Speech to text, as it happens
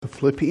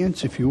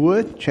Philippians, if you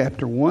would,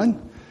 chapter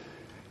 1.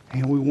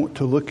 And we want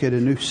to look at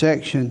a new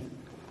section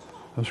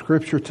of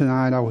Scripture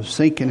tonight. I was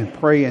thinking and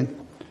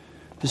praying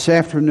this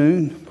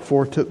afternoon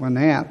before I took my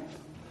nap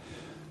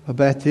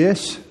about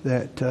this,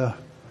 that I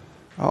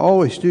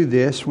always do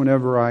this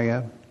whenever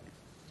I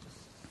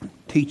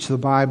teach the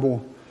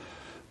Bible.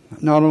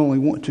 Not only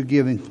want to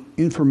give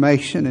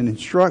information and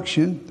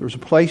instruction, there's a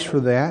place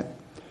for that.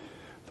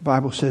 The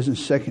Bible says in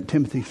 2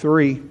 Timothy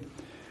 3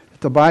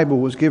 that the Bible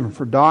was given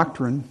for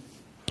doctrine,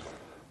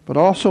 but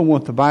also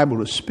want the Bible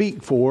to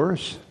speak for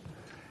us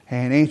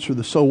and answer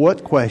the so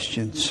what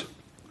questions.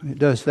 It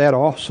does that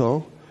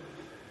also,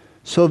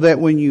 so that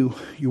when you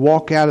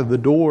walk out of the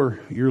door,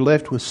 you're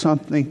left with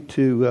something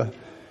to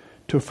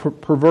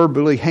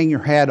proverbially hang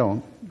your hat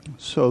on,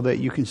 so that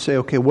you can say,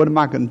 okay, what am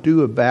I going to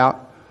do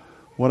about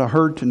what I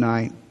heard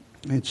tonight?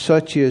 And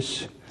such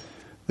is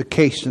the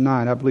case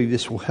tonight. I believe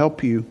this will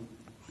help you.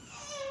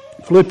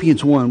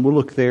 Philippians 1, we'll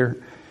look there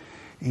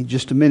in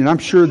just a minute. I'm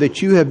sure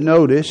that you have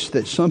noticed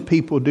that some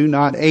people do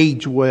not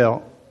age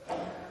well.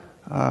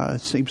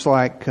 It seems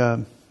like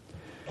when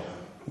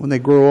they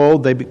grow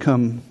old, they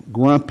become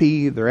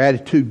grumpy. Their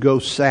attitude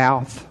goes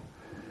south.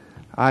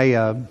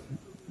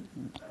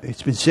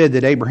 It's been said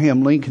that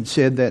Abraham Lincoln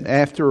said that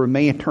after a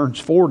man turns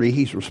 40,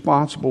 he's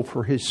responsible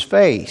for his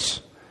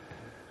face.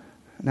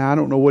 Now, I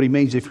don't know what he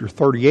means if you're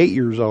 38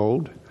 years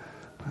old.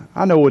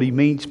 I know what he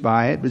means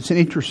by it, but it's an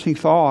interesting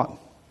thought.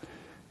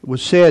 It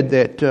was said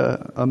that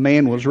a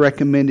man was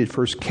recommended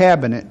for his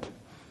cabinet,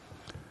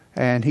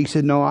 and he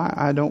said, no,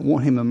 I don't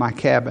want him in my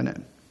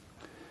cabinet.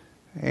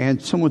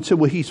 And someone said,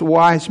 well, he's a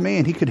wise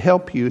man. He could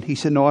help you. And he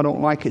said, no, I don't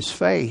like his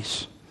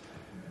face.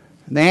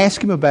 And they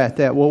asked him about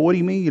that. Well, what do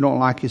you mean you don't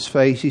like his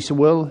face? He said,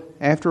 well,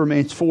 after a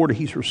man's 40,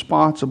 he's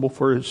responsible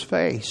for his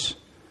face.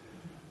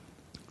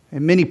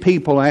 And many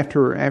people,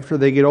 after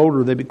they get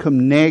older, they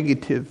become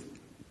negative,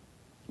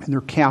 and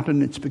their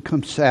countenance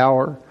becomes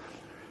sour.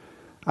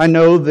 I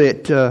know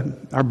that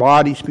our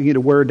bodies begin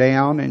to wear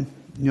down, and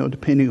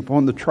depending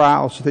upon the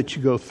trials that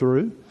you go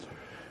through.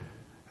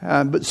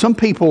 But some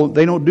people,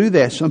 they don't do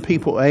that. Some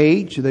people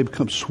age, they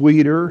become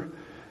sweeter,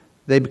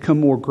 they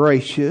become more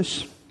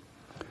gracious.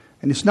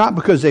 And it's not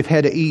because they've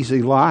had an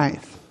easy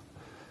life.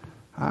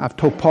 I've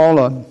told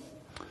Paula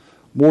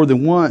more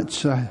than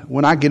once,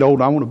 when I get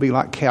old, I want to be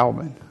like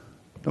Calvin.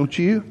 Don't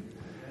you?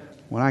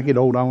 When I get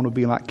old, I want to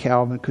be like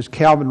Calvin, because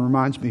Calvin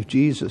reminds me of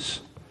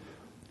Jesus.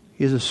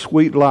 He has a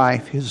sweet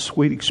life. He has a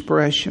sweet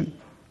expression.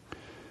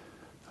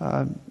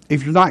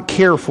 If you're not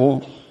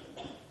careful,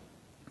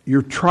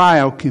 your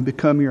trial can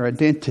become your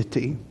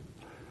identity.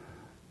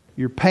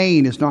 Your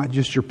pain is not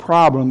just your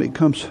problem. It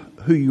becomes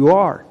who you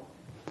are.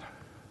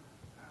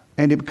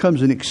 And it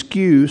becomes an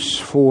excuse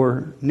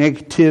for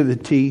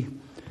negativity,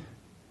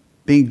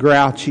 being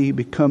grouchy,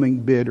 becoming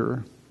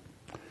bitter.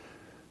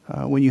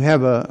 When you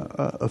have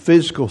a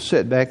physical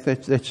setback,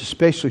 that's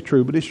especially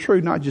true. But it's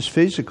true not just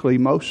physically,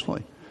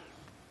 mostly.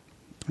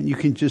 And you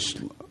can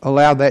just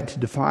allow that to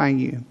define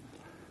you.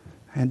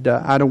 And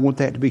I don't want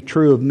that to be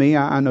true of me.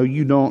 I know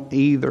you don't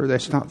either.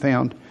 That's not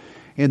found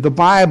in the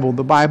Bible.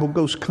 The Bible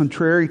goes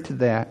contrary to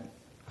that.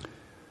 I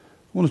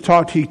want to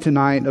talk to you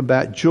tonight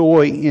about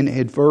joy in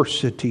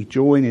adversity.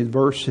 Joy in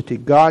adversity.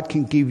 God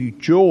can give you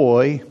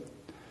joy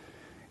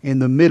in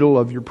the middle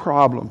of your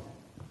problem.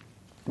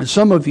 And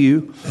some of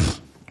you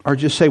are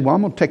just saying, well,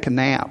 I'm going to take a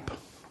nap,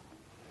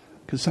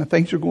 because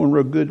things are going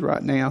real good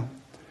right now.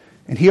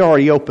 And he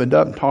already opened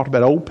up and talked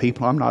about old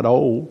people. I'm not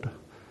old.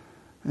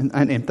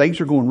 And things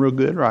are going real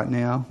good right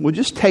now. Well,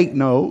 just take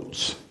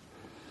notes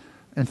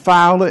and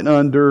file it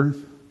under,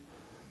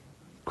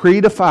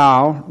 create a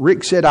file.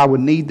 Rick said I would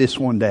need this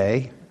one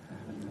day.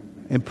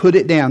 And put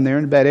it down there,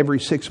 and about every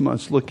 6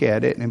 months look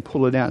at it and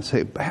pull it out and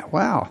say,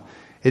 wow,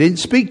 it didn't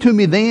speak to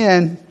me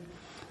then,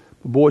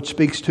 but boy, it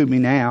speaks to me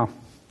now.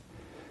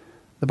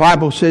 The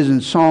Bible says in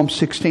Psalm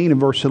 16 and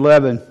verse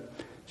 11,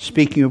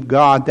 speaking of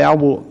God, thou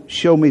wilt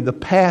show me the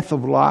path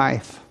of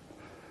life.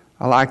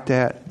 I like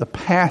that, the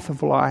path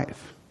of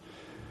life.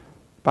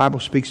 The Bible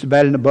speaks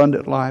about an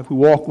abundant life. We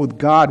walk with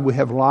God, we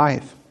have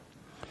life.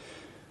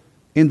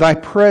 In thy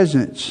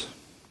presence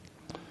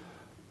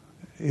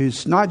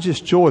is not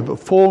just joy, but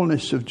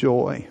fullness of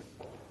joy.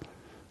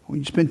 When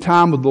you spend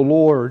time with the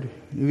Lord,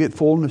 you get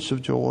fullness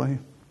of joy.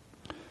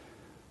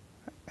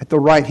 At the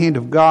right hand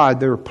of God,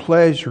 there are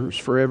pleasures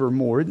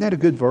forevermore. Isn't that a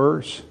good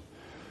verse?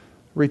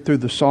 Read through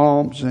the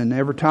Psalms, and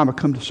every time I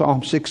come to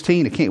Psalm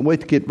 16, I can't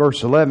wait to get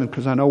verse 11,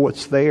 because I know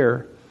what's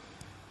there.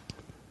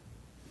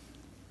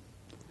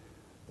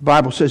 The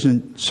Bible says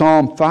in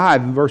Psalm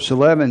 5 and verse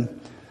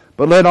 11,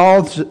 but let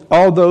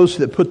all those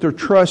that put their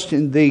trust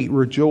in thee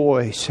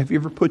rejoice. Have you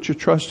ever put your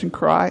trust in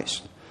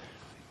Christ?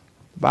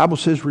 The Bible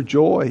says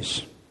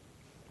rejoice.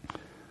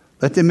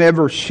 Let them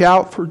ever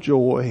shout for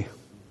joy,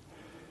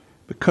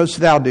 because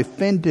thou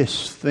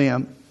defendest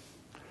them.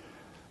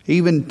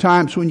 Even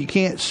times when you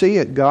can't see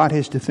it, God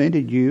has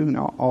defended you, and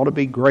ought to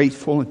be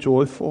grateful and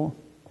joyful.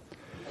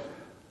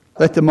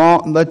 Let them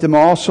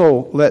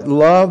also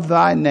love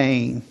thy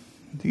name.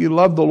 Do you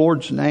love the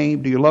Lord's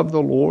name? Do you love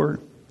the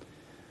Lord?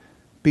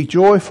 Be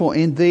joyful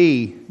in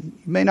thee. You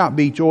may not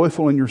be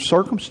joyful in your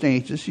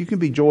circumstances. You can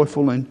be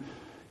joyful in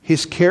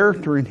His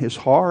character, in His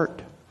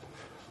heart.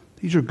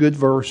 These are good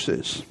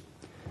verses.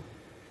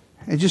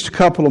 And just a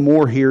couple of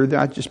more here.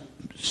 I just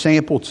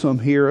sampled some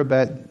here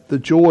about the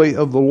joy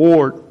of the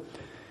Lord.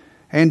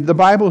 And the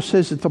Bible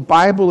says that the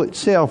Bible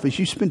itself, as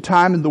you spend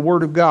time in the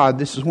Word of God,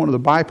 this is one of the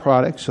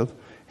byproducts of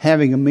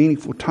having a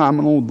meaningful time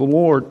alone with the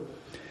Lord.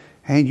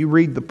 And you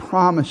read the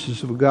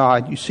promises of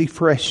God. You see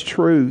fresh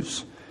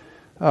truths.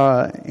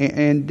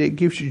 And it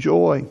gives you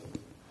joy.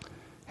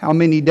 How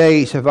many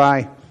days have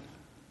I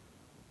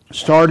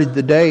started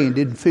the day and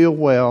didn't feel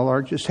well,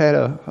 or just had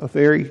a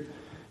very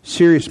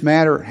serious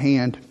matter at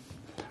hand,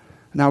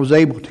 and I was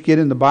able to get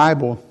in the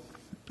Bible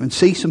and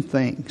see some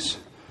things.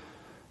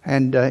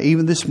 And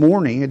even this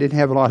morning, I didn't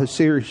have a lot of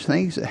serious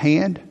things at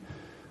hand,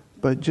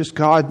 but just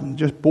God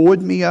just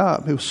buoyed me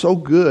up. It was so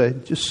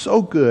good, just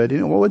so good.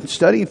 And I wasn't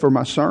studying for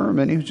my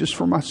sermon, it was just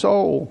for my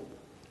soul.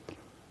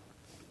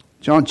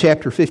 John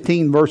chapter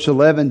 15, verse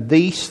 11,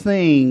 these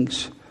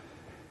things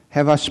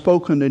have I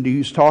spoken unto you.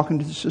 He's talking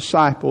to his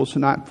disciples the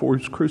night before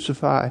he was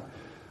crucified.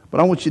 But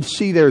I want you to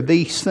see there,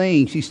 these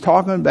things. He's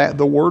talking about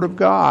the Word of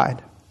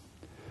God.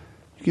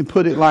 You can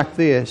put it like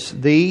this.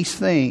 These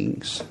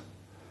things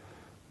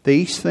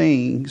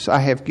I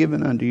have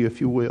given unto you,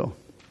 if you will.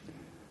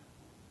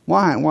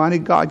 Why? Why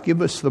did God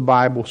give us the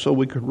Bible so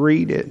we could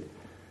read it?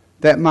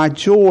 That my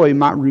joy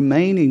might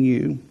remain in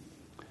you,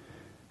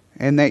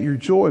 and that your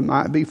joy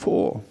might be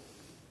full.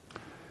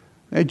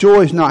 Now,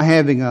 joy is not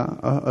having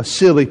a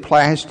silly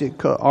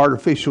plastic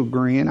artificial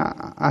grin.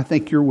 I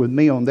think you're with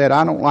me on that.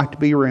 I don't like to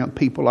be around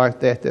people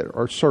like that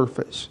are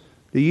surface.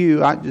 Do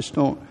you? I just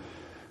don't.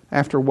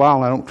 After a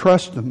while, I don't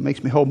trust them. It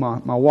makes me hold my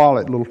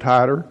wallet a little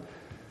tighter.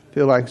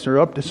 Feel like they're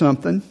up to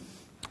something.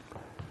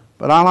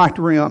 But I like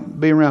to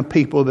be around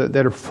people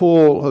that are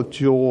full of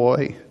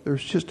joy.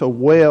 There's just a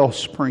well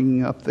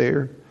springing up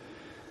there.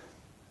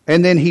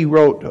 And then he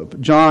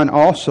wrote, John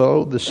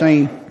also, the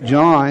same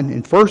John,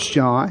 in 1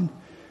 John,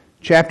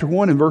 chapter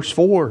 1 and verse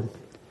 4.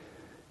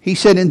 He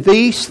said, in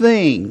these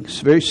things,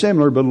 very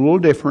similar but a little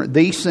different,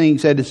 these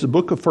things, that is the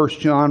book of 1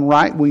 John,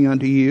 write we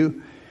unto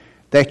you,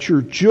 that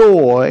your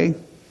joy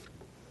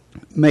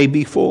may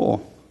be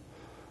full.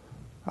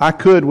 I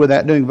could,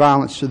 without doing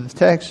violence to the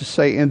text,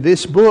 say, in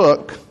this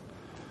book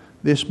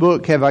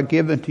have I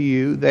given to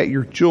you, that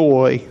your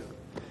joy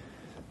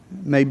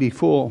may be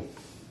full.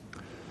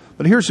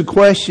 But here's a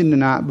question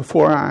tonight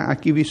before I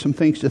give you some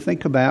things to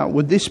think about.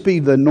 Would this be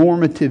the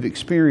normative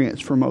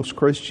experience for most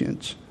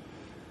Christians?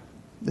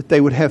 That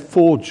they would have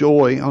full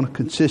joy on a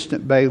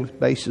consistent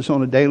basis,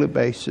 on a daily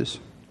basis?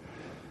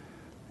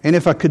 And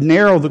if I could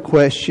narrow the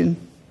question,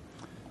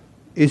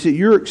 is it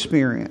your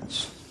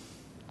experience?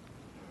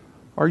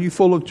 Are you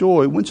full of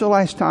joy? When's the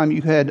last time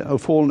you had a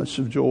fullness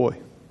of joy?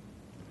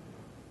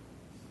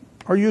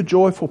 Are you a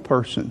joyful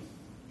person?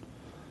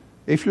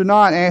 If you're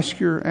not, ask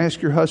your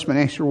husband,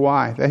 ask your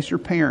wife, ask your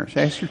parents,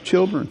 ask your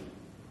children.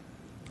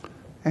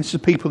 Ask the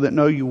people that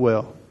know you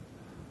well.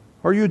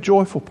 Are you a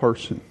joyful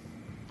person?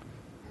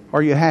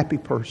 Are you a happy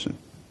person?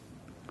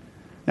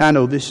 Now, I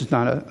know this is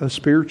not a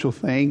spiritual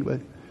thing, but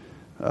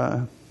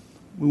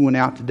we went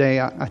out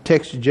today. I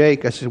texted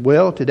Jake. I said,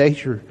 well,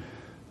 today's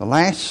the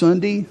last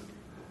Sunday.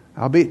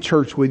 I'll be at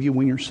church with you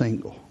when you're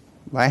single.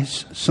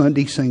 Last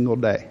Sunday single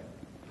day.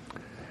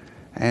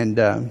 And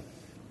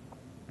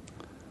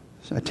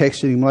so I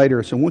texted him later.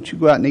 I said, why don't you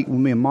go out and eat with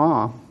me and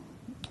Mom?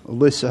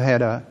 Alyssa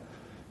had a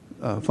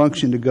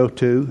function to go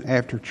to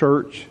after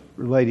church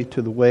related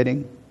to the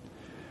wedding.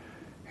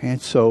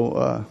 And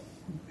so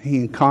he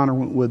and Connor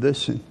went with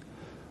us. And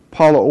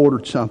Paula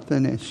ordered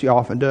something, and she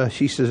often does.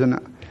 She says,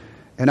 and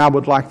I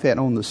would like that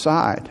on the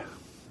side.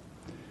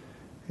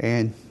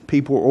 And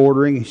people were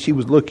ordering, and she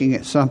was looking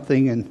at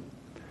something, and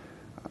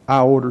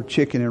I ordered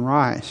chicken and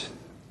rice.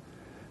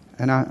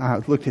 And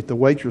I looked at the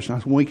waitress, and I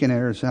was winking at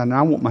her and said,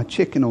 I want my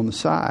chicken on the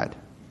side.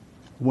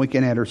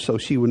 Winking at her so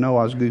she would know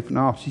I was goofing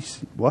off. She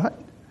said, what?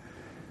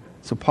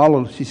 So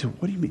Paula, she said,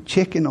 what do you mean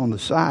chicken on the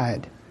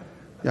side?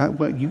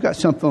 Well, you got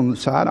something on the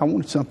side? I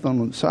wanted something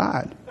on the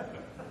side.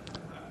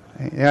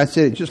 And I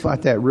said it just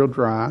like that, real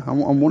dry. I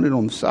want it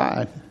on the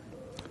side.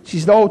 She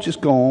said, oh, just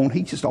go on.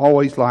 He just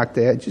always like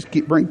that. Just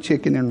bring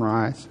chicken and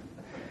rice.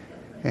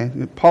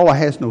 And Paula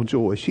has no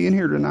joy. Is she in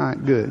here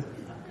tonight? Good.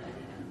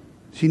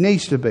 She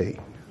needs to be.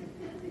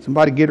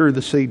 Somebody get her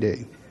the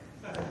CD.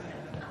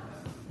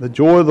 The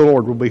joy of the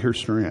Lord will be her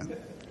strength.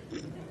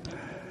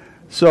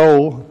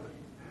 So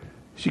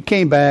she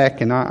came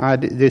back, and I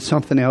did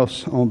something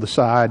else on the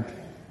side.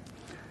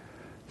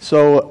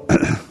 So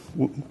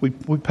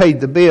we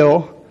paid the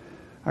bill.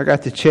 I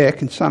got the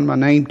check and signed my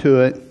name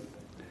to it.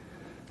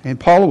 And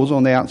Paula was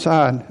on the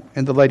outside,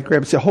 and the lady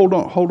grabbed me and said, hold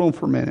on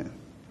for a minute.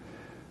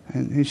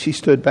 And she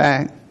stood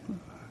back.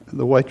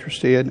 The waitress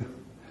did.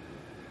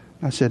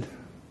 I said,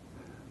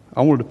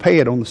 I wanted to pay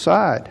it on the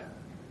side.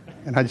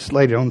 And I just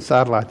laid it on the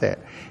side like that.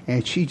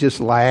 And she just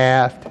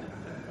laughed.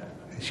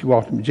 And she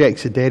walked to me. Jake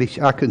said, Daddy,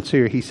 I couldn't see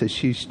her. He said,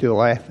 she's still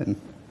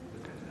laughing.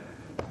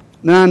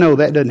 Now, I know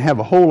that doesn't have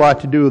a whole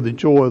lot to do with the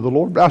joy of the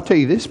Lord, but I'll tell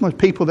you this much,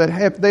 people they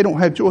don't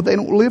have joy, they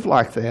don't live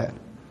like that.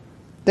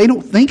 They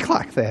don't think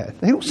like that.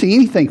 They don't see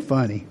anything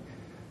funny.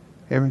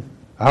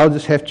 I'll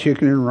just have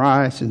chicken and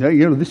rice, and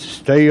this is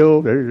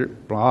stale,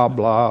 blah,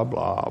 blah,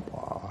 blah,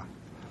 blah.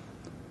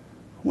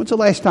 When's the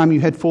last time you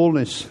had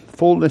fullness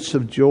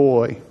of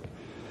joy?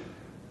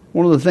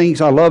 One of the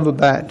things I love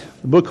about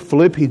the book of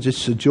Philippians,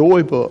 it's a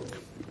joy book.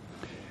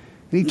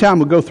 Anytime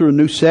we go through a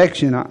new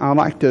section, I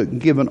like to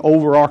give an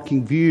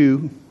overarching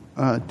view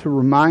to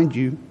remind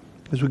you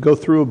as we go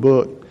through a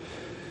book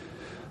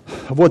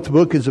of what the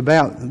book is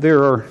about.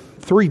 There are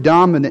 3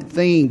 dominant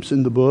themes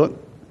in the book.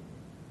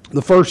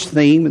 The first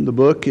theme in the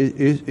book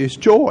is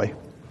joy.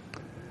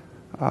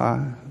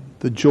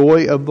 The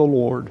joy of the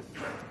Lord.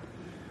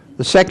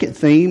 The second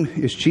theme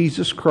is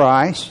Jesus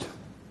Christ.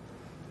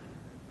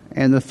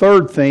 And the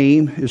third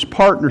theme is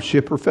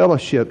partnership or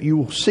fellowship. You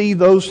will see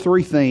those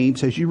 3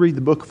 themes as you read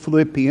the book of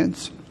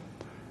Philippians,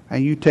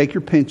 and you take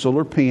your pencil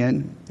or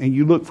pen and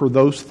you look for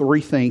those 3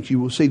 things. You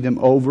will see them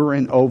over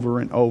and over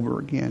and over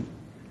again.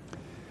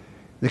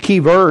 The key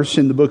verse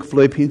in the book of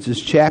Philippians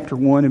is chapter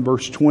 1 and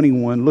verse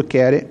 21. Look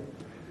at it.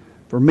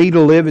 For me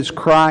to live is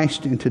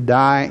Christ, and to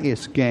die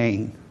is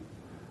gain.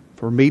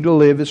 For me to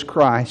live is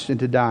Christ, and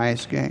to die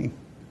is gain.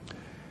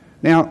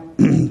 Now,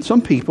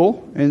 some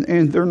people,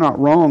 and they're not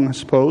wrong, I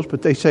suppose,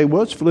 but they say,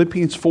 well, it's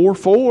Philippians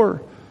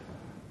 4:4.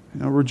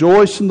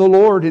 Rejoice in the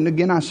Lord. And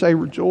again, I say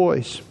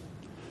rejoice.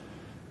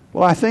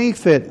 Well, I think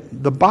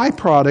that the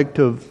byproduct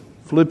of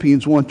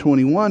Philippians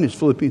 1:21 is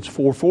Philippians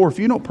 4:4. If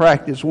you don't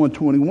practice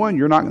 1:21,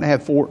 you're not going to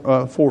have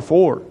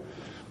 4:4.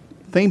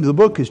 The theme of the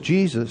book is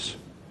Jesus.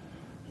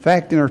 In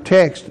fact, in our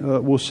text,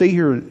 we'll see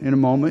here in a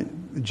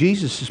moment,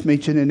 Jesus is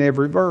mentioned in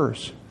every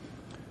verse.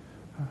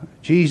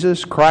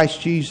 Jesus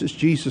Christ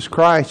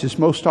is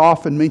most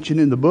often mentioned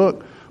in the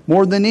book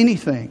more than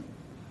anything.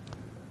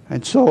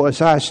 And so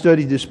as I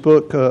studied this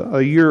book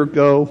a year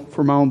ago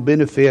for my own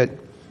benefit,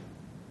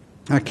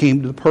 I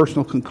came to the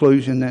personal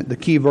conclusion that the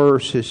key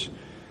verse is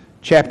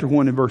chapter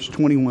 1 and verse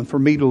 21. For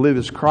me to live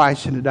is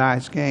Christ, and to die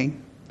is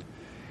gain.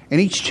 And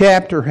each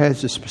chapter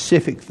has a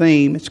specific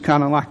theme. It's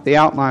kind of like the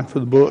outline for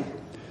the book.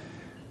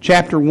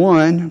 Chapter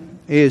 1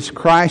 is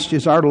Christ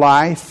is our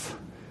life.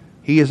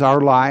 He is our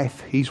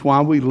life. He's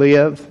why we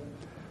live.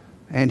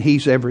 And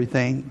He's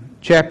everything.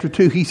 Chapter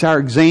 2, He's our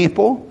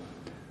example.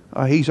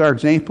 He's our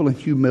example in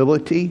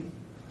humility.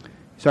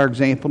 He's our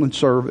example in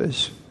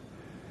service.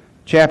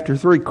 Chapter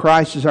 3,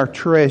 Christ is our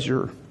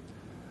treasure.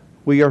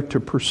 We are to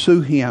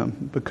pursue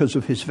Him because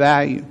of His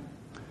value.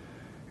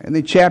 And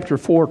then chapter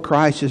 4,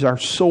 Christ is our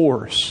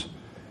source.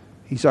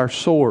 He's our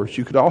source.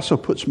 You could also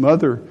put some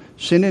other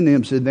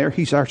synonyms in there.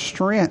 He's our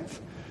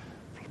strength.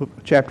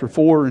 Chapter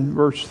 4 and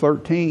verse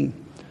 13.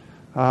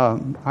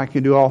 I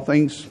can do all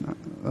things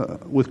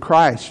with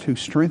Christ who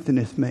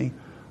strengtheneth me.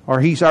 Or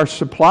He's our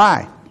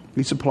supply.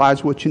 He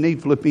supplies what you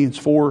need. Philippians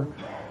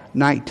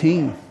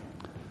 4:19.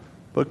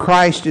 But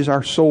Christ is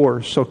our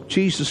source. So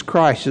Jesus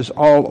Christ is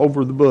all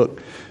over the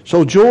book.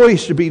 So joy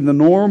is to be the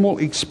normal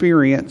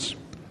experience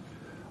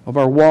of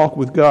our walk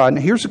with God.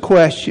 Now here's a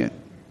question.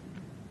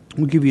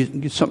 We'll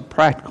get something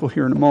practical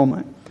here in a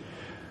moment.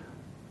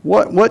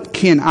 What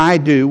can I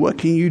do? What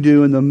can you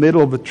do in the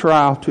middle of a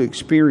trial to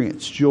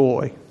experience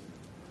joy?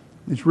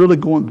 It's really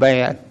going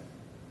bad.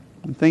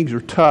 When things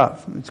are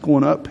tough. It's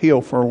going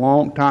uphill for a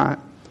long time.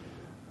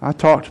 I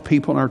talk to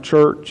people in our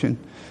church, and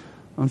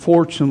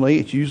unfortunately,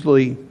 it's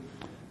usually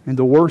in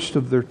the worst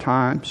of their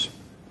times.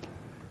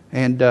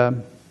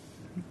 And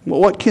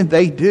what can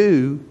they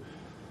do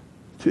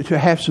to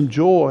have some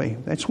joy?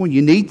 That's when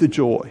you need the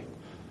joy,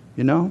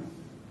 Well,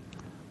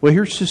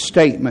 here's the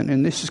statement,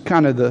 and this is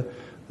kind of the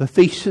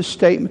thesis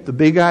statement, the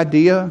big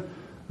idea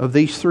of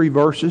these 3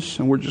 verses.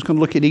 And we're just going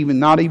to look at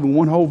not even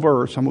one whole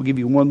verse. I'm going to give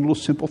you one little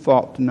simple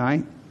thought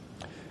tonight.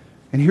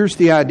 And here's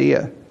the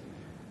idea.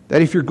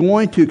 That if you're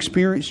going to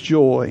experience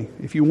joy,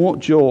 if you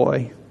want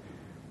joy,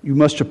 you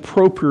must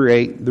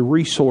appropriate the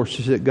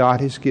resources that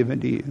God has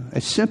given to you.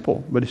 It's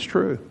simple, but it's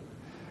true.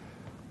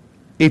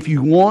 If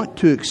you want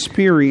to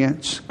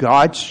experience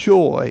God's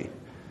joy,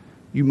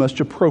 you must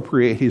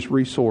appropriate His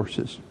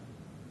resources.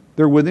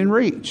 They're within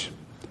reach.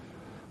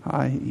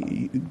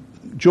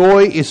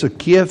 Joy is a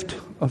gift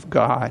of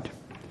God.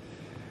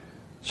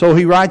 So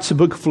he writes the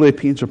book of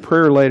Philippians, a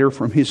prayer letter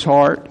from his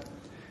heart,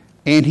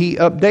 and he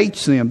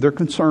updates them. They're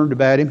concerned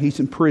about him. He's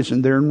in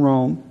prison there in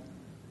Rome.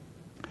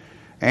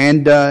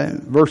 And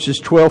verses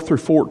 12 through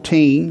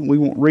 14, we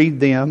won't read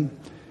them.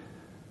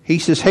 He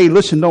says, hey,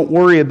 listen, don't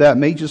worry about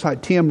me. Just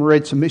like Tim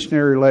read some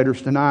missionary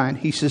letters tonight.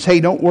 He says,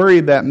 hey, don't worry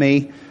about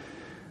me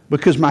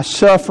because my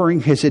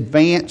suffering has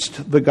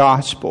advanced the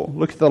gospel.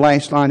 Look at the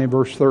last line in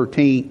verse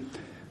 13.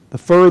 The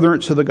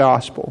furtherance of the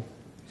gospel.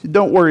 He said,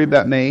 don't worry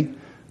about me.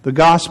 The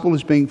gospel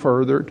is being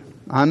furthered.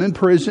 I'm in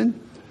prison.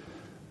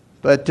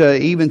 But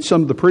even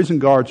some of the prison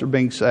guards are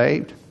being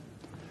saved.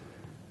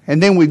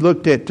 And then we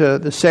looked at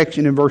the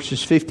section in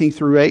verses 15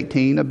 through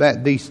 18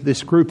 about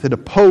this group that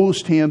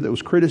opposed him, that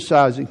was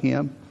criticizing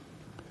him.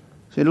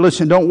 He said,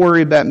 listen, don't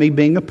worry about me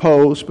being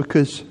opposed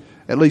because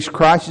At least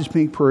Christ is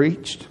being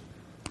preached.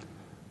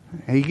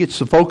 And he gets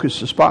the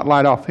focus, the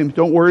spotlight off him.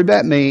 Don't worry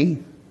about me.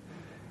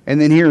 And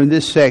then here in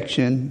this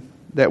section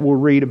that we'll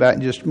read about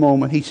in just a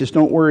moment, he says,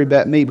 don't worry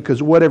about me,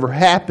 because whatever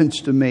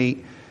happens to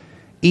me,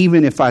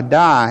 even if I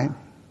die,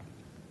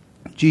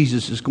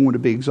 Jesus is going to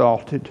be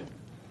exalted.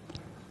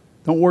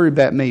 Don't worry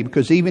about me,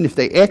 because even if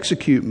they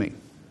execute me,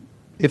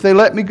 if they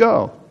let me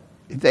go,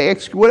 if they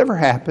execute, whatever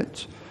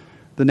happens,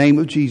 the name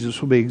of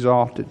Jesus will be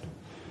exalted.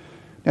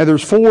 Now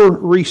there's 4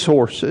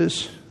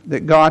 resources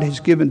that God has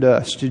given to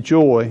us to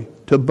joy,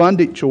 to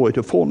abundant joy,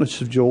 to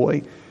fullness of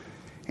joy.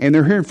 And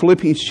they're here in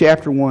Philippians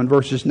chapter 1,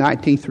 verses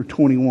 19 through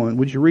 21.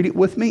 Would you read it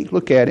with me?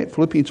 Look at it.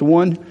 Philippians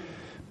 1,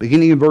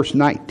 beginning in verse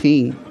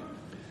 19.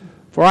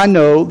 For I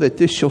know that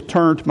this shall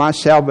turn to my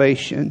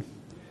salvation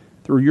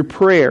through your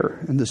prayer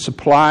and the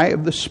supply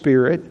of the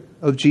Spirit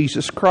of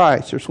Jesus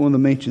Christ. There's one of the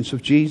mentions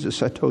of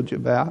Jesus I told you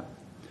about.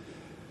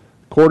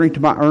 According to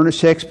my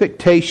earnest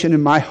expectation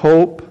and my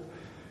hope,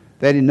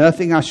 that in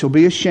nothing I shall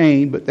be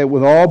ashamed, but that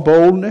with all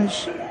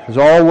boldness, as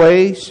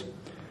always,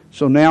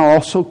 so now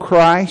also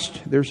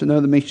Christ, there's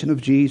another mention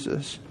of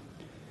Jesus.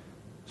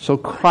 So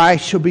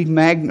Christ shall be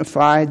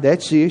magnified,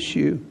 that's the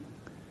issue,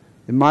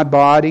 in my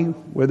body,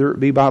 whether it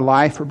be by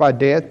life or by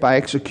death, by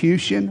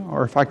execution,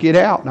 or if I get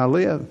out and I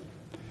live.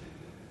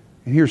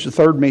 And here's the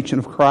third mention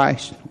of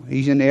Christ.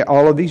 He's in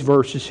all of these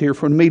verses here.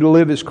 For me to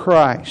live is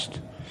Christ,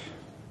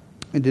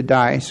 and to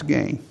die is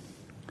gain.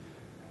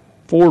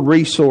 4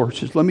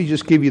 resources. Let me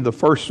just give you the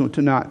first one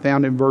tonight,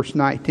 found in verse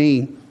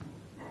 19.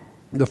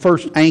 The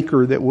first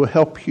anchor that will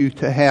help you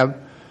to have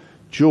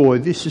joy.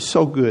 This is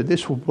so good.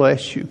 This will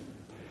bless you.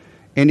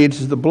 And it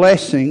is the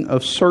blessing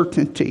of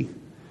certainty.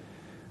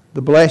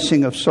 The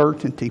blessing of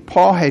certainty.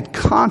 Paul had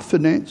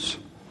confidence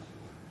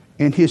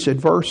in his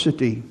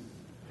adversity.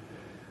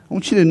 I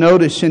want you to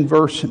notice in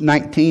verse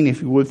 19,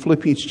 if you would,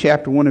 Philippians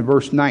chapter 1 and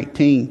verse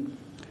 19.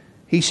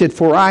 He said,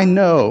 for I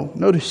know,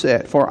 notice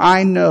that, for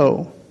I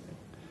know.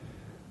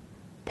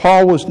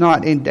 Paul was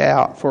not in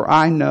doubt, for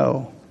I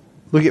know.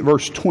 Look at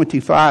verse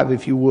 25,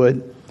 if you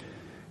would.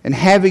 And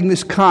having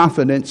this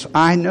confidence,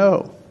 I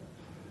know.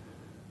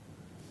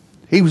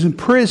 He was in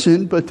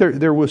prison, but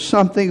there was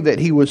something that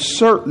he was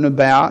certain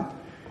about,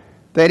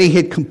 that he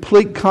had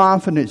complete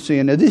confidence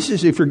in. Now this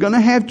is, if you're going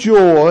to have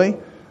joy,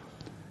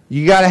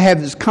 you got to have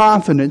this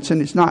confidence,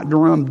 and it's not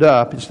drummed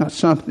up. It's not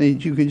something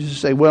that you can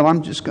just say, well,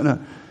 I'm just going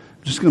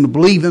to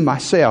believe in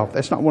myself.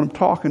 That's not what I'm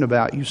talking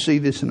about. You see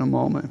this in a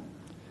moment.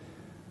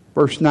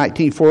 Verse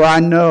 19, for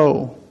I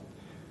know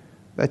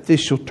that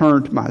this shall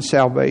turn to my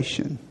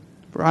salvation.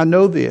 For I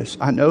know this,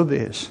 I know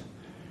this.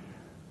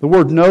 The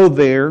word know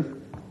there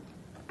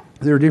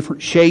are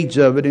different shades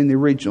of it in the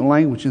original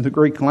language, in the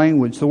Greek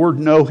language. The word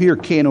know here,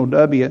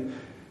 K-N-O-W,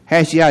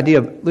 has the idea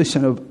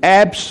of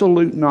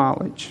absolute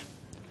knowledge.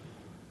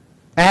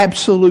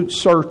 Absolute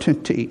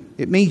certainty.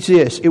 It means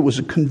this, it was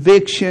a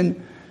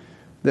conviction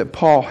that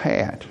Paul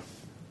had.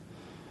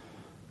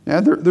 Now,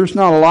 there's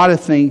not a lot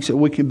of things that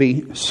we can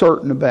be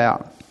certain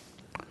about.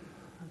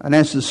 And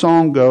as the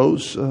song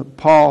goes,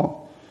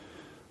 Paul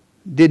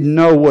didn't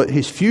know what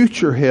his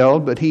future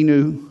held, but he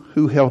knew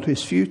who held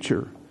his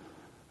future.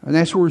 And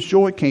that's where his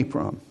joy came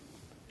from.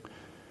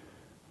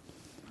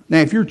 Now,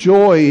 if your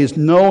joy is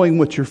knowing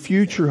what your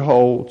future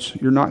holds,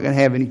 you're not going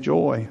to have any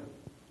joy.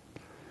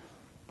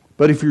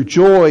 But if your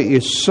joy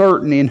is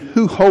certain in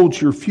who holds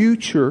your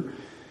future,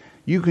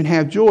 you can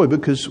have joy.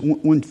 Because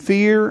when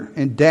fear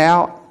and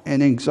doubt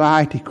and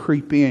anxiety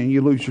creep in,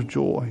 you lose your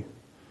joy.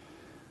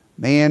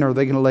 Man, are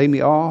they going to lay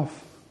me off?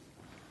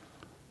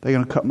 Are they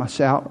going to cut my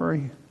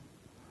salary?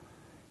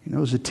 You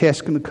know, is the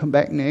test going to come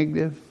back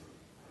negative?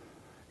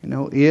 You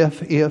know,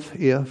 if.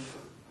 And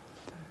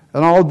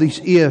all these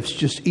ifs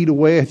just eat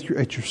away at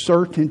your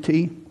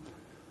certainty.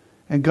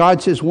 And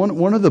God says,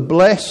 one of the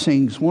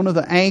blessings, one of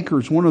the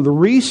anchors, one of the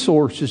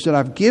resources that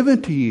I've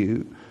given to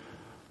you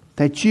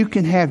that you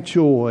can have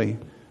joy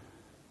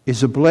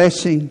is a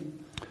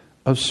blessing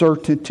of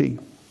certainty.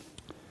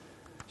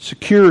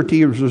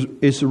 Security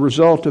is the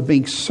result of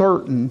being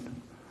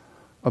certain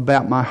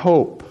about my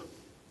hope.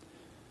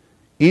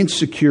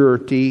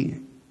 Insecurity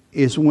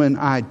is when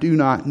I do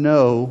not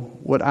know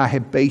what I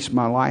have based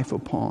my life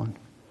upon.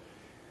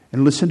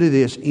 And listen to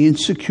this,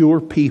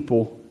 insecure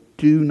people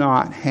do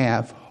not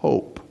have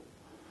hope.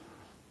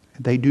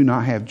 They do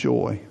not have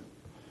joy.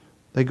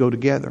 They go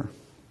together.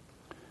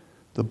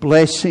 The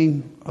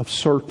blessing of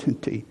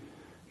certainty.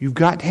 You've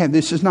got to have,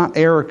 this is not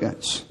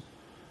arrogance.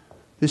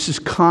 This is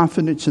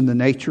confidence in the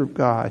nature of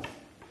God.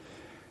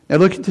 Now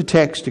look at the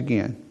text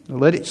again. Now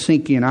let it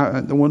sink in.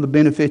 One of the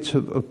benefits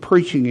of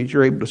preaching is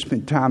you're able to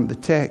spend time in the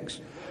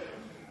text.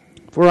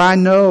 For I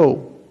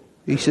know,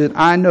 he said,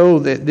 I know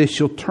that this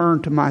shall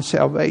turn to my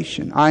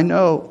salvation. I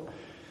know.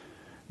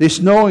 This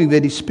knowing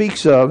that he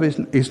speaks of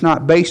is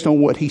not based on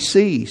what he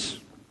sees,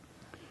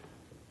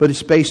 but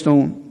it's based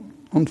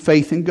on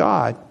faith in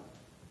God.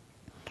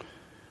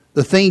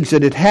 The things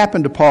that had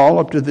happened to Paul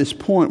up to this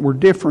point were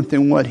different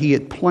than what he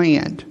had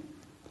planned.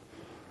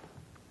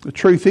 The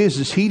truth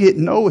is he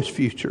didn't know his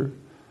future.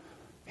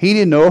 He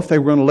didn't know if they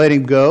were going to let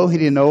him go. He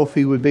didn't know if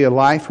he would be a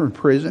lifer in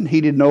prison. He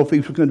didn't know if he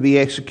was going to be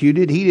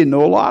executed. He didn't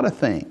know a lot of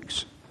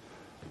things.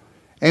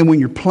 And when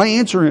your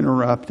plans are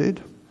interrupted,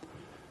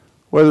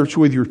 whether it's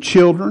with your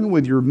children,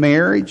 with your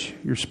marriage,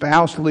 your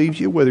spouse leaves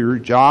you, whether your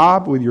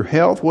job, with your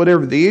health,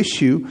 whatever the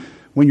issue,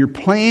 when your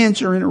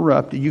plans are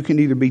interrupted, you can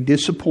either be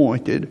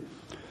disappointed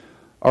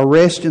or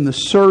rest in the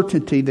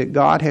certainty that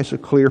God has a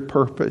clear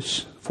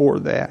purpose for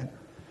that.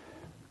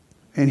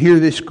 And here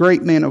this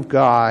great man of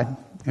God,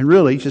 and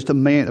really just a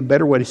man, a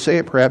better way to say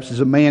it perhaps,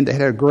 is a man that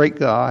had a great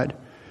God.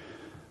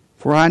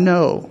 For I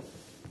know,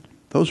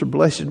 those are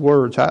blessed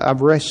words.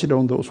 I've rested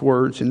on those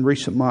words in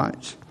recent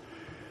months.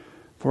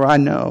 For I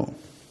know.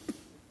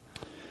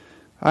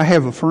 I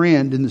have a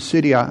friend in the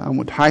city I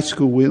went to high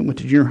school with, went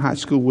to junior high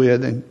school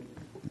with, and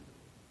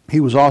he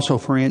was also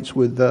friends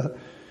with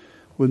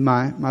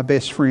my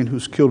best friend who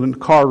was killed in a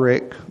car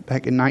wreck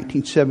back in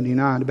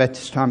 1979, about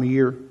this time of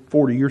year,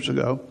 40 years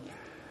ago.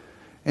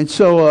 And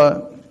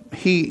so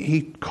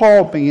he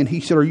called me and he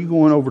said, "Are you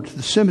going over to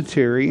the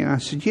cemetery?" And I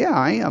said, "Yeah,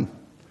 I am."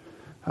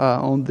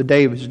 On the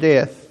day of his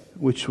death,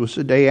 which was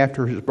the day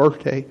after his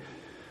birthday.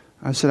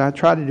 I said, "I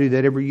try to do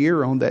that every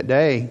year on that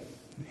day."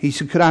 He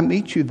said, "Could I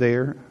meet you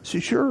there?" I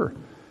said, "Sure,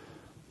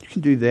 you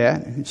can do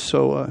that." And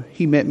so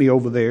he met me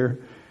over there.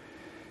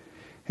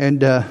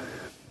 And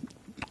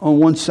on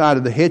one side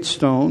of the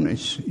headstone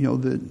is,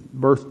 the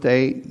birth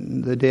date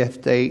and the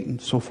death date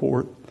and so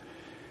forth.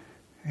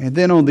 And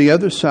then on the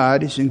other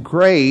side is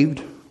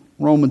engraved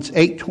Romans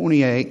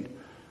 8:28,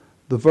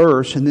 the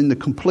verse, and then the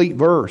complete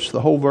verse,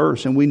 the whole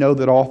verse. And we know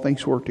that all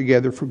things work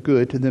together for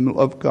good to them that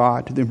love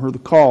God, to them who are the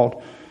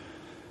called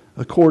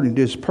according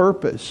to His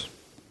purpose.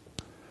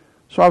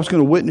 So I was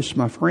going to witness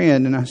my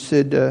friend, and I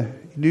said,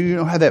 "Do you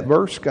know how that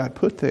verse got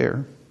put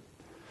there?"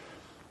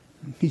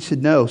 He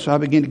said, "No." So I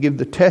began to give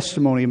the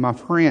testimony of my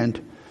friend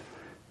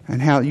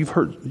and how you've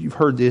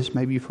heard this,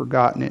 maybe you've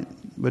forgotten it,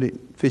 but it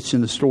fits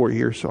in the story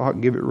here, so I'll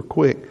give it real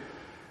quick.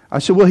 I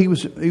said, "Well, he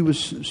was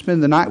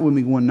spending the night with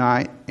me one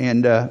night,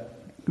 and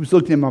he was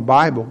looking at my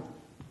Bible,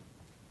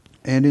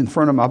 and in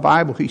front of my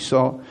Bible he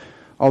saw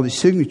all these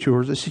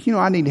signatures." I said,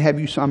 "I need to have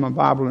you sign my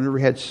Bible. I never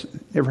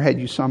had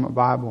you sign my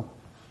Bible."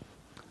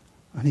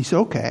 And he said,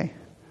 "Okay."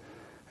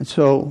 And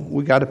so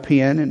we got a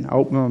pen, and I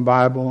opened my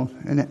Bible,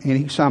 and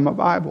he signed my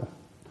Bible.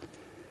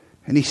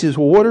 And he says,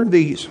 "Well, what are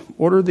these?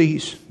 What are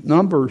these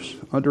numbers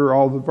under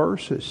all the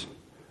verses,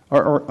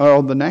 or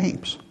all the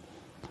names?"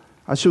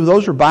 I said, "Well,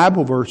 those are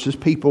Bible verses.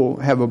 People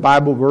have a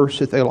Bible verse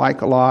that they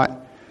like a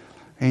lot,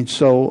 and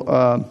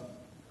so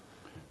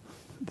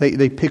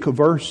they pick a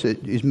verse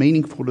that is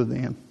meaningful to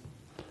them.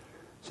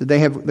 So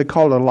they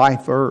call it a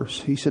life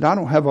verse." He said, "I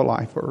don't have a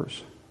life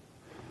verse."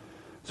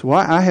 So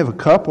I have a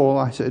couple.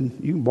 I said,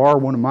 "You can borrow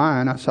one of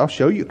mine." I said, "I'll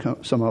show you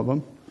some of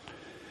them."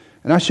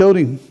 And I showed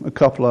him a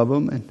couple of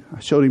them, and I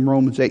showed him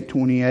Romans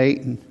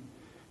 8:28, and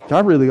I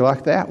really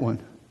like that one.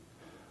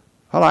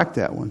 I like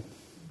that one.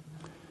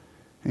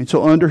 And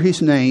so under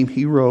his name,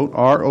 he wrote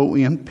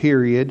ROM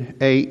period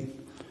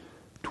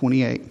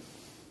 8:28.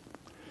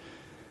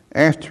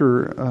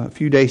 After a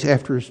few days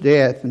after his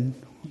death, and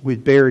we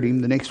buried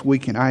him the next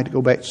weekend. I had to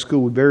go back to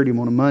school. We buried him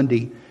on a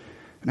Monday,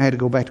 and I had to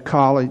go back to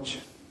college.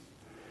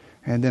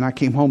 And then I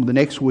came home the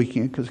next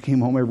weekend, because I came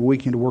home every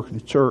weekend to work in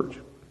the church.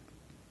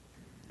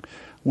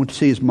 Went to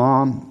see his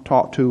mom,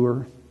 talked to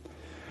her.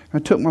 I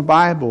took my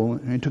Bible,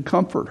 and to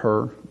comfort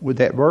her with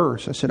that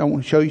verse, I said, "I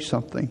want to show you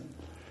something."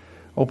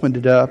 Opened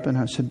it up, and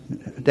I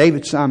said,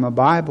 "David signed my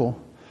Bible."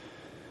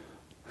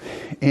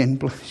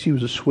 And she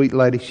was a sweet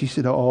lady. She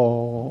said,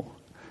 "Oh."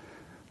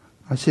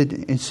 I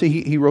said, "And see,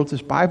 he wrote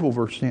this Bible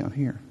verse down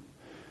here."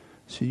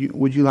 I said,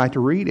 "Would you like to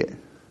read it?"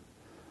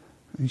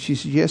 And she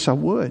said, "Yes, I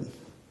would."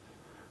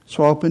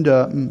 So I opened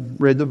up and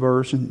read the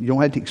verse, and you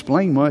don't have to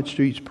explain much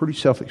to you. It's pretty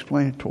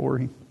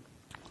self-explanatory.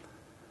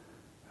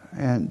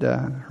 And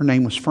her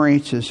name was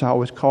Frances. I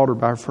always called her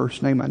by her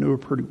first name. I knew her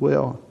pretty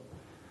well.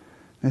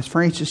 And as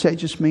Frances, that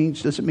just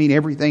doesn't mean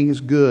everything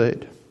is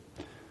good.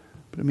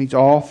 But it means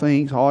all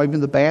things, even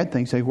the bad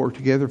things, they work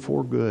together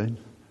for good.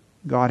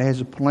 God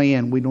has a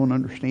plan. We don't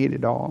understand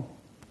it all.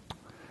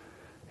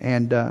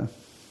 And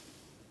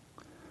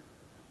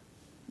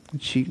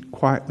she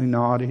quietly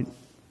nodded.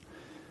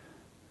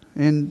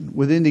 And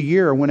within the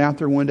year, I went out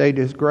there one day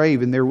to his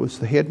grave, and there was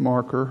the head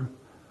marker.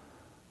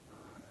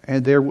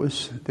 And there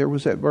was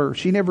that verse.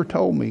 She never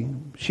told me.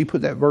 She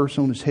put that verse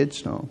on his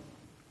headstone.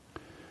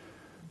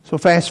 So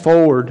fast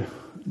forward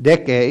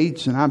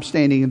decades, and I'm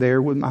standing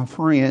there with my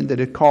friend that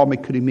had called me,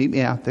 could he meet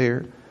me out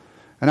there?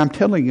 And I'm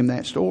telling him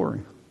that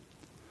story.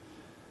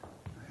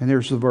 And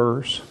there's the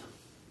verse.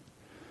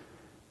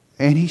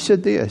 And he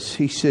said this.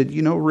 He said,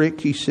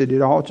 "Rick," he said,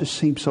 "it all just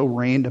seems so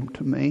random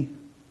to me.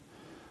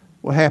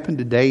 What happened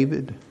to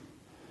David?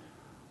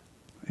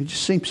 It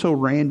just seems so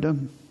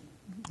random."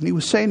 And he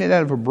was saying it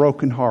out of a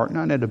broken heart,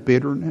 not out of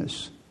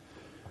bitterness.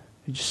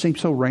 It just seems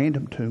so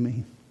random to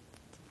me.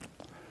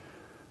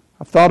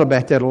 I've thought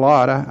about that a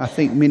lot. I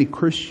think many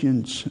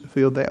Christians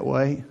feel that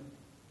way.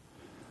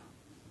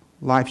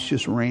 Life's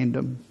just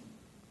random.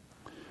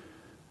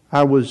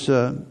 I was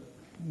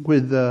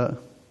with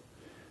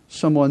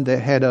someone that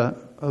had a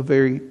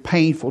very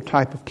painful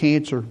type of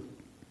cancer.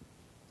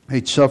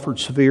 He'd suffered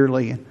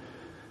severely. And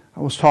I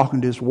was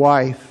talking to his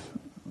wife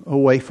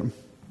away from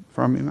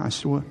him. I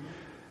said, well,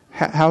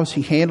 how is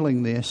he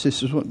handling this?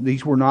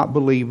 These were not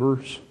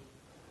believers.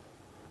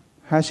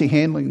 How's he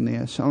handling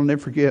this? I'll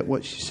never forget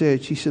what she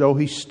said. She said, oh,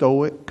 he's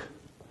stoic.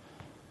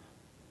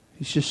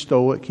 He's just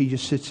stoic. He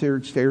just sits there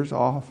and stares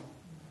off.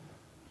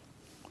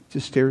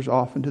 Just stares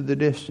off into the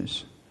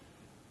distance.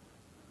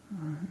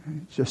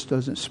 Just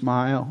doesn't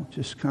smile.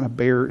 Just kind of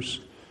bears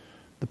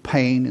the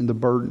pain and the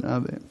burden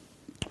of it.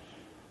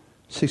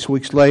 6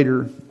 weeks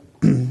later,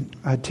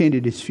 I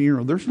attended his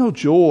funeral. There's no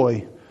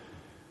joy.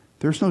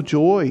 There's no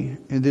joy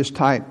in this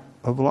type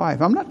of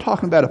life. I'm not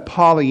talking about a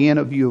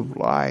Pollyanna view of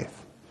life.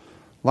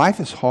 Life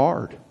is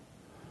hard.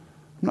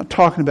 I'm not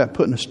talking about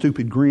putting a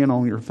stupid grin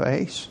on your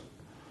face.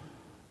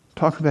 I'm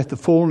talking about the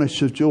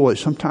fullness of joy,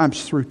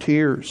 sometimes through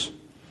tears.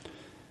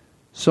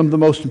 Some of the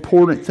most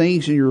important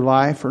things in your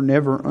life are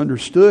never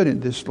understood in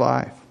this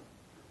life,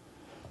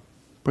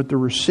 but they're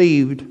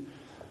received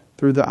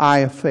through the eye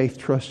of faith,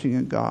 trusting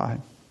in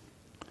God.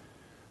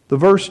 The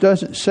verse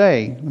doesn't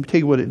say, let me tell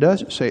you what it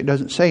doesn't say. It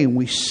doesn't say, and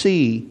we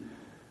see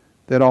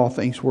that all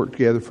things work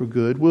together for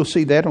good. We'll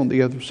see that on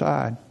the other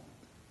side.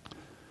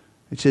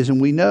 It says,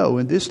 and we know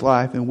in this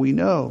life, and we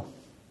know.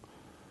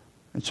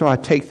 And so I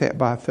take that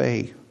by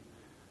faith.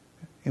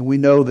 And we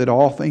know that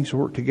all things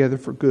work together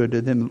for good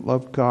to them that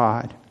love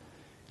God,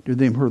 to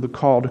them who are the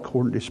called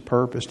according to His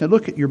purpose. Now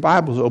look at your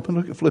Bibles open.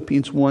 Look at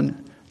Philippians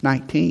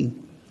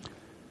 1:19.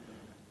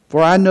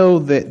 For I know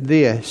that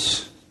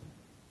this,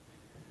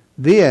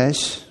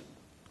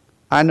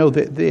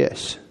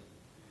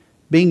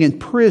 being in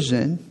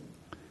prison,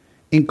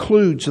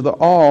 includes the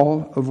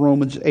all of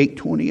Romans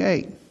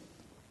 8:28.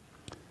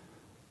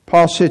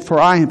 Paul said, for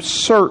I am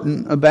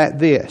certain about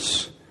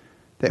this,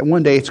 that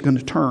one day it's going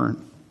to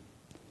turn.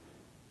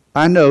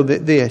 I know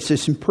that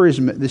this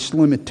imprisonment, this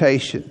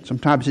limitation,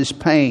 sometimes this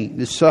pain,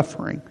 this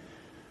suffering,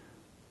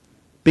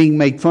 being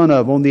made fun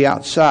of on the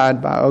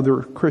outside by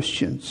other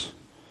Christians,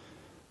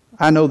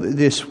 I know that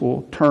this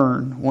will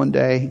turn one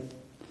day.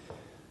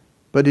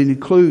 But it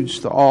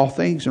includes the all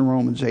things in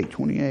Romans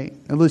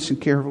 8:28. Now listen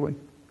carefully.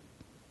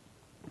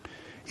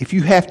 If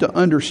you have to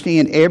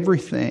understand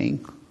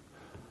everything,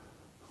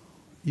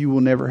 you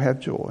will never have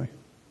joy.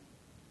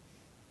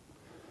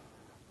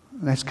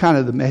 And that's kind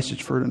of the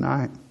message for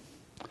tonight.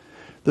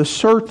 The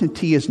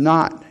certainty is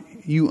not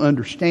you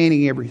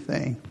understanding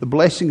everything. The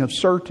blessing of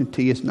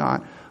certainty is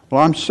not,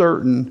 well, I'm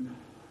certain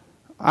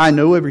I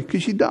know everything,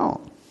 because you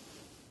don't.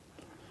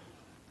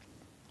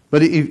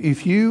 But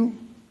if you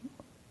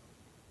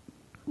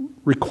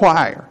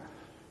require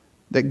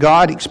that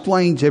God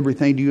explains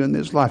everything to you in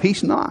this life,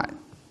 He's not.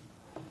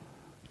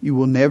 You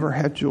will never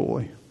have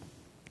joy.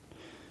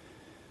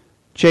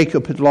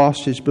 Jacob had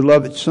lost his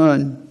beloved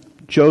son,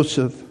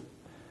 Joseph,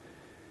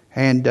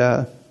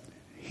 and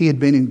he had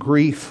been in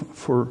grief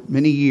for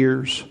many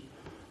years,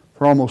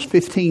 for almost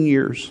 15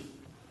 years,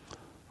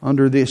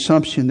 under the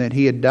assumption that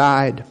he had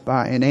died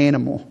by an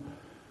animal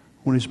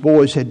when his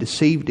boys had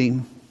deceived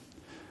him.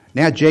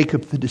 Now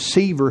Jacob the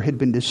deceiver had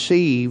been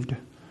deceived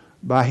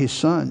by his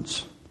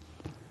sons.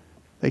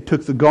 They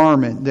took the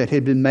garment that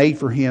had been made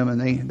for him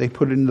and they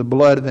put it in the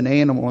blood of an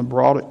animal and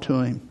brought it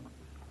to him.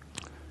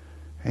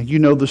 And you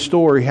know the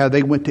story, how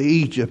they went to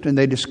Egypt and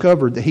they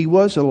discovered that he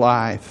was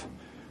alive.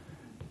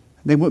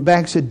 They went back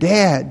and said,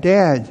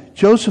 Dad,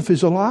 Joseph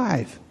is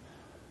alive.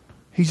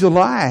 He's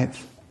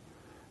alive.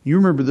 You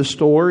remember the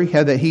story,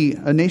 how that he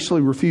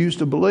initially refused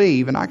to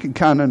believe, and I can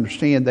kind of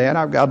understand that.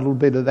 I've got a little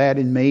bit of that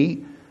in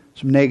me,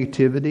 some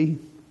negativity.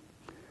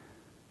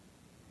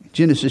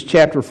 Genesis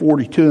chapter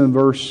 42 and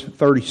verse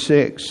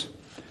 36,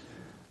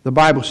 the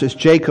Bible says,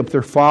 Jacob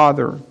their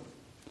father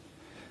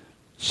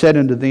said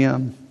unto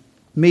them,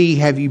 me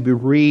have you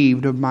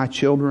bereaved of my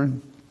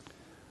children?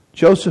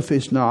 Joseph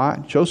is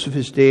not. Joseph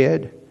is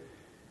dead.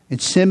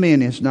 And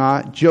Simeon is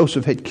not.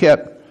 Joseph had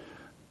kept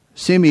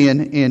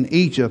Simeon in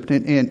Egypt.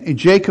 And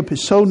Jacob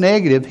is so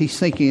negative, he's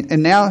thinking,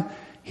 and now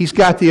he's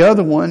got the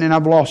other one, and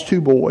I've lost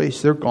two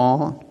boys. They're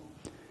gone.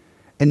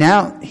 And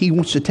now he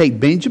wants to take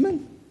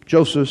Benjamin,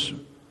 Joseph's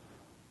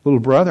little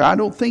brother. I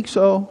don't think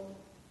so.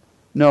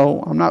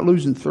 No, I'm not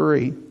losing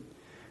three.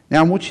 Now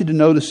I want you to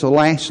notice the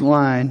last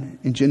line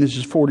in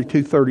Genesis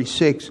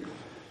 42:36,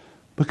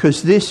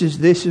 because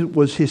this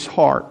was his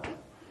heart.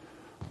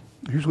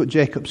 Here's what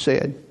Jacob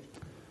said.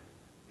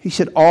 He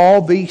said,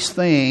 all these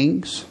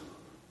things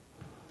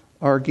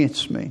are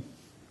against me.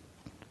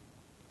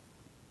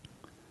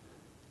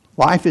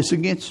 Life is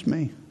against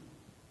me.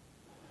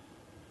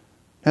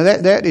 Now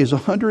that is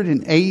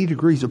 180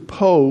 degrees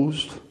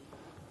opposed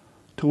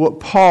to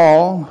what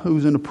Paul, who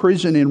was in a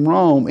prison in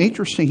Rome,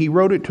 interesting, he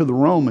wrote it to the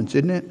Romans,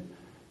 isn't it?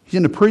 He's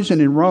in a prison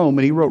in Rome,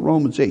 and he wrote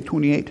Romans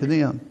 8:28 to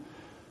them.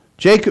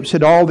 Jacob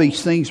said, all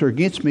these things are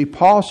against me.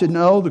 Paul said,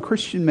 no, the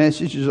Christian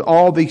message is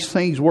all these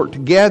things work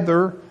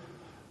together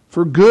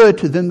for good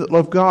to them that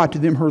love God, to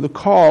them who are the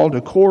called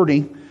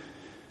according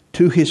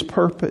to His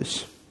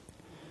purpose.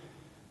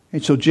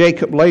 And so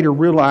Jacob later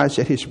realized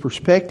that his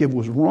perspective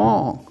was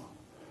wrong.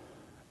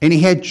 And he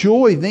had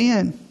joy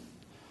then.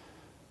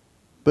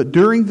 But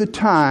during the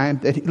time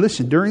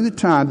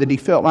that he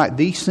felt like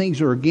these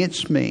things are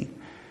against me,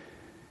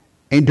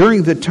 and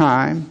during the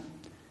time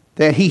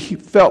that he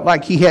felt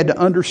like he had to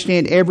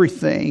understand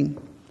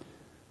everything,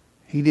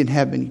 he didn't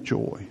have any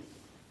joy.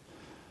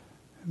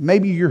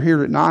 Maybe you're here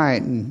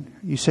tonight and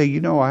you say,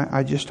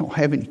 I just don't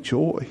have any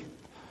joy.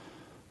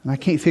 And I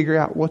can't figure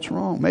out what's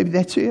wrong. Maybe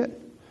that's it.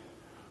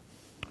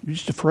 You're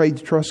just afraid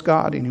to trust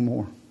God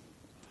anymore.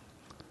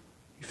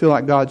 You feel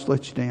like God's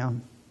let you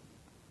down.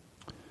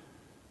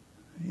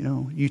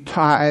 You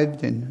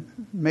tithed and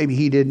maybe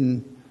He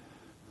didn't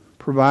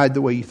provide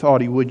the way you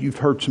thought He would. You've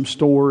heard some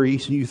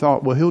stories and you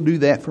thought, well, He'll do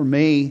that for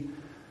me.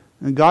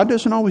 And God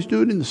doesn't always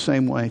do it in the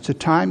same way. It's a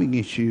timing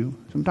issue.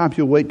 Sometimes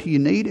He'll wait till you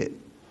need it.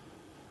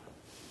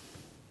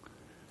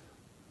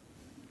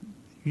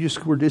 You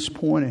just were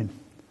disappointed.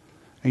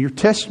 And your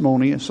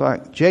testimony is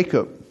like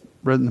Jacob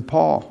rather than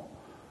Paul.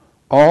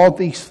 All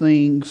these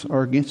things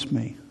are against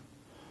me.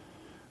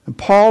 And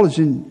Paul is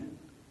in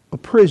a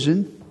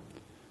prison.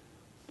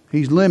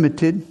 He's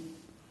limited.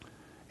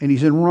 And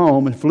he's in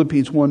Rome. In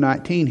Philippians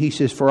 1:19, he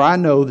says, for I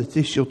know that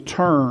this shall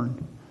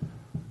turn.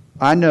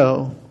 I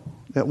know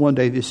that one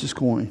day this is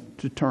going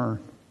to turn.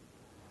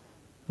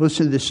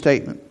 Listen to this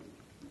statement.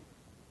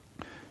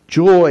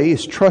 Joy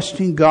is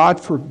trusting God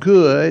for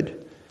good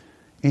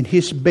and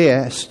His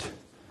best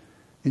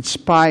in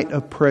spite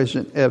of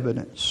present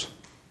evidence.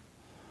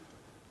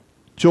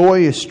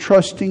 Joy is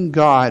trusting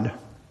God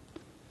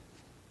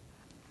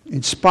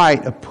in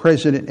spite of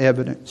present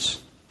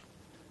evidence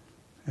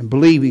and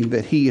believing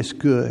that He is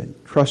good.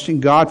 Trusting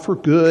God for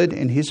good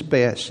and His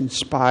best in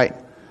spite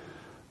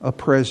of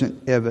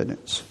present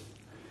evidence.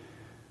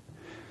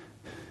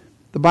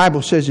 The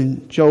Bible says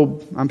in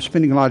Job, I'm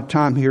spending a lot of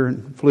time here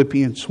in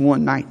Philippians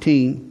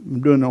 1:19.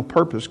 I'm doing it on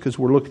purpose because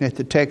we're looking at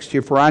the text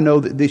here. For I know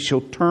that this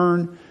shall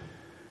turn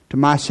to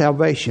my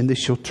salvation. This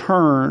shall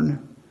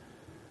turn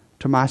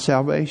to my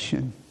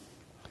salvation.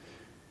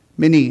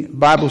 Many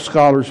Bible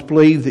scholars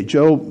believe that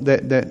Job,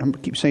 that I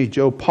keep saying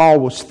Job, Paul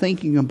was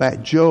thinking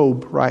about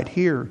Job right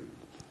here.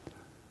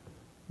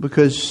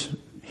 Because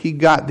he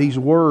got these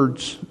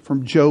words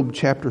from Job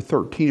chapter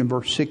 13 and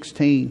verse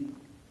 16.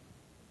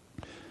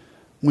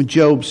 When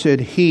Job said,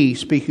 He,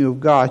 speaking of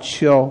God,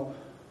 shall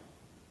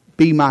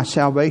be my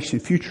salvation,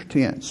 future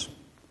tense.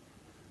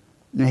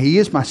 Now He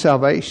is my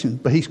salvation,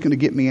 but He's going to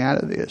get me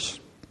out of this.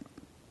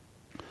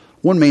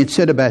 One man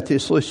said about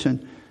this,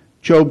 listen,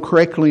 Job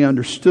correctly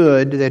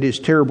understood that his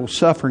terrible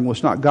suffering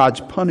was not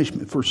God's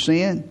punishment for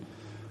sin.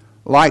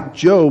 Like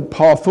Job,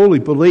 Paul fully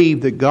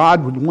believed that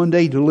God would one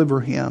day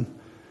deliver him,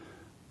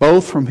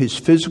 both from his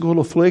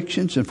physical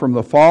afflictions and from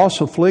the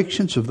false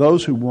afflictions of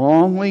those who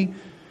wrongly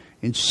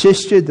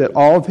insisted that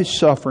all of his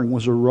suffering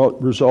was a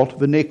result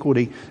of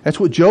iniquity.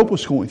 That's what Job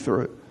was going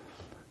through.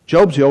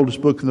 Job's the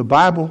oldest book in the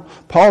Bible.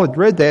 Paul had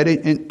read that,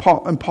 and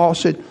Paul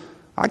said,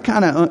 I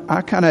kind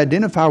of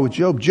identify with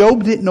Job.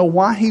 Job didn't know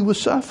why he was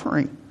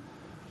suffering.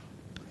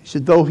 He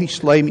said, though He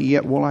slay me,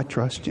 yet will I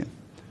trust Him.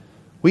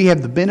 We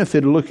have the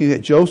benefit of looking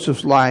at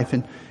Joseph's life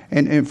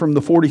and from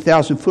the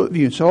 40,000 foot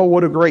view and say, oh,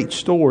 what a great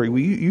story. Well,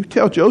 you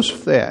tell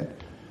Joseph that.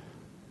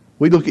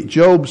 We look at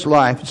Job's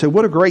life and say,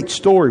 what a great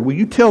story. Well,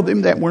 you tell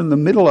them that we're in the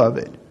middle of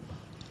it.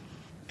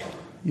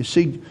 You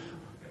see,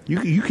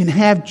 you can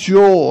have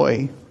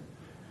joy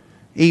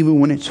even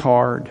when it's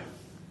hard.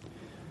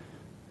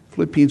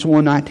 Philippians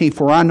 1:19,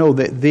 for I know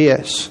that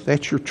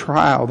that's your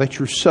trial, that's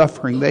your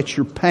suffering, that's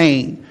your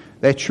pain,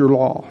 that's your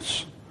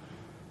loss.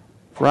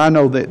 For I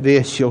know that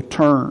this shall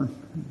turn.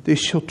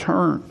 This.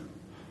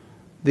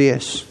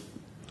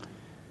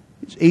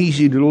 It's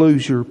easy to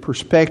lose your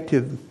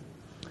perspective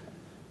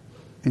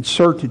and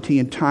certainty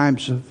in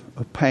times of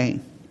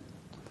pain.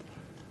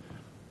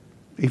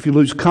 If you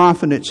lose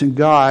confidence in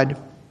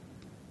God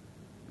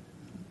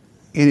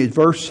in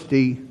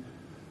adversity,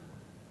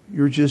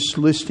 you're just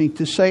listening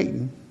to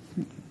Satan.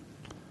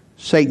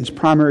 Satan's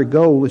primary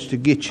goal is to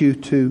get you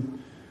to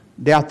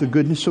doubt the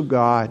goodness of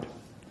God,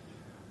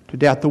 to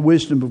doubt the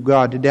wisdom of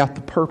God, to doubt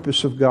the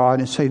purpose of God,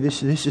 and say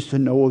this is to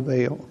no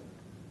avail.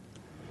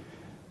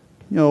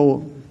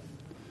 2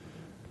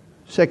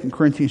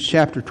 Corinthians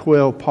chapter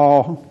 12,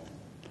 Paul,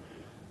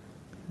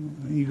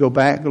 you go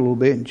back a little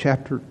bit in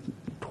chapter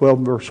 12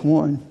 verse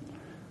 1,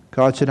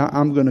 God said,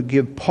 I'm going to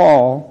give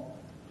Paul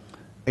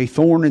a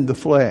thorn in the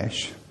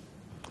flesh,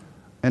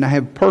 and I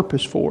have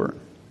purpose for it.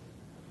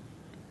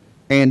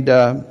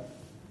 And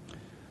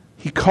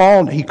he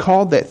called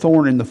that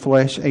thorn in the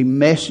flesh a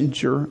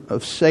messenger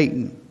of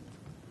Satan.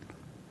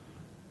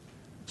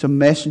 It's a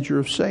messenger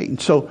of Satan.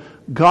 So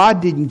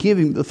God didn't give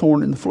him the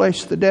thorn in the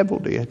flesh, the devil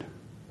did.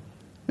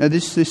 Now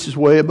this is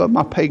way above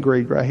my pay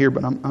grade right here,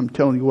 but I'm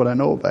telling you what I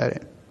know about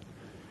it.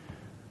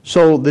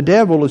 So the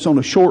devil is on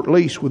a short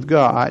leash with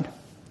God,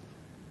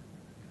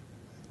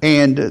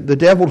 and the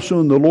devil's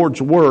doing the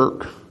Lord's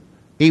work,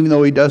 even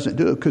though he doesn't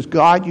do it, because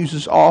God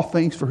uses all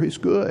things for His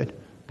good.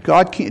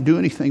 God can't do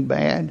anything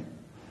bad.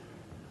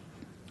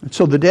 And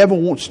so the devil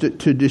wants to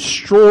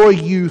destroy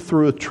you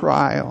through a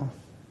trial.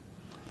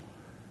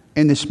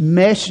 And this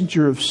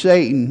messenger of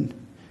Satan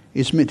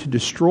is meant to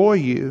destroy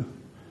you,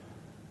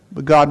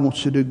 but God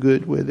wants to do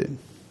good with it.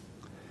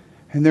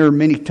 And there are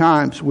many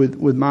times with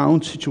my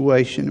own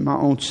situation and my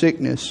own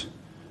sickness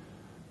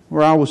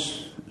where I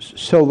was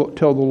tell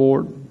the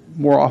Lord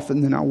more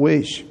often than I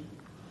wish,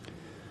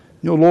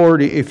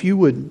 Lord, if you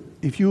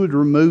would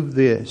remove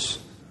this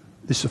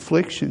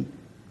affliction,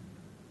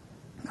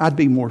 I'd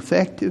be more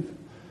effective.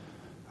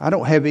 I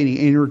don't have any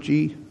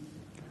energy.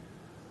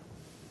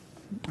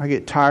 I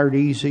get tired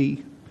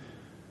easy,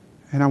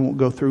 and I won't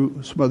go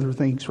through some other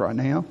things right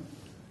now.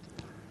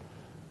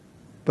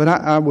 But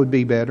I would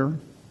be better.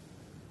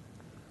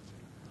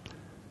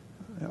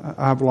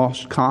 I've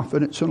lost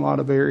confidence in a lot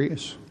of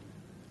areas.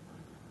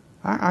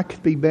 I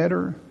could be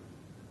better.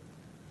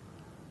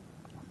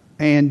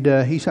 And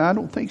he said, I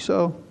don't think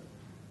so.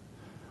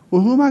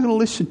 Well, who am I going to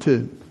listen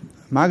to?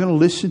 Am I going to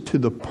listen to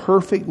the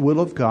perfect will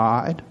of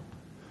God,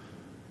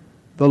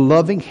 the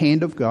loving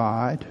hand of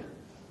God,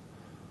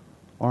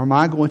 or am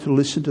I going to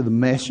listen to the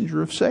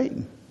messenger of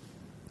Satan?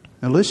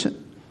 Now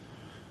listen,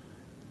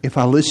 if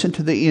I listen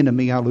to the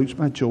enemy, I lose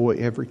my joy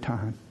every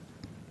time.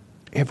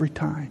 Every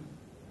time.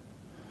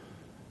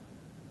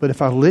 But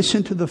if I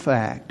listen to the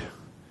fact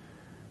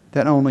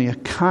that only a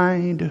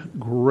kind,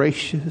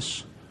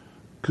 gracious,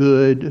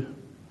 good,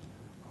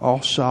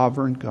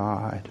 all-sovereign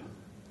God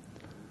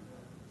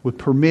would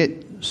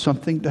permit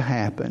something to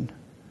happen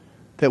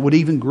that would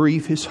even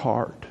grieve His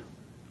heart.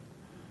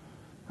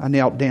 I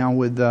knelt down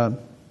with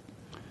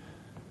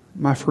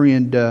my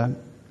friend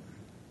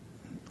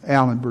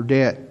Alan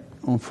Burdett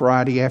on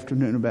Friday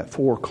afternoon about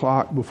 4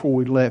 o'clock before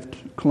we left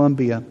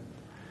Columbia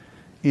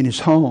in his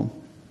home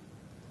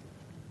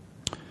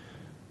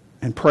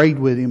and prayed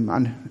with him.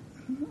 I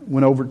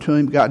went over to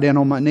him, got down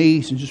on my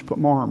knees and just put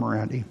my arm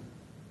around him.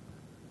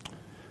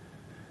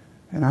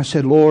 And I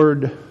said,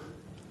 Lord,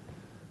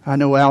 I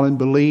know Alan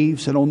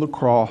believes that on the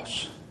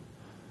cross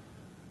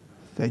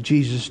that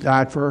Jesus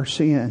died for our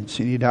sins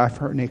and He died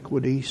for our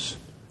iniquities.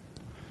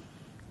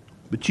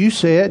 But you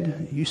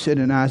said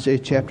in Isaiah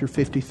chapter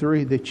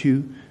 53 that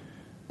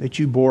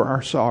you bore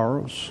our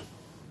sorrows.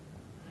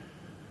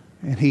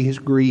 And He is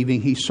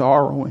grieving, He's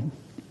sorrowing.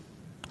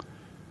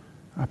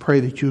 I pray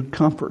that you would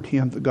comfort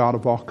him, the God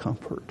of all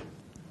comfort,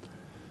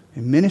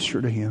 and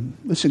minister to him.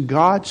 Listen,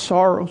 God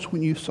sorrows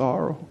when you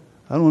sorrow.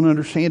 I don't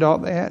understand all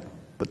that,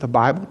 but the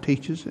Bible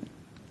teaches it.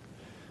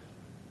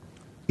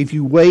 If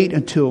you wait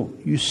until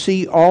you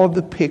see all of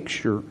the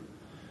picture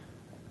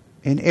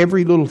and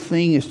every little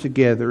thing is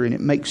together and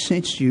it makes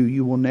sense to you,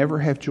 you will never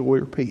have joy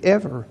or peace,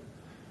 ever.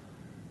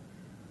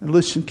 And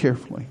listen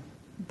carefully,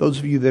 those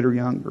of you that are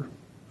younger.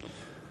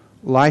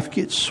 Life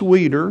gets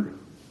sweeter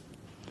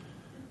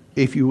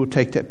if you will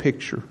take that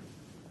picture.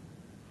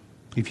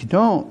 If you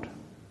don't,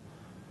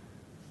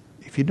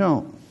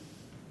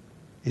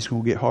 it's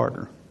going to get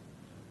harder.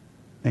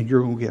 And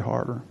you're going to get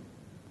harder.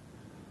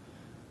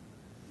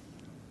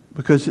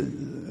 Because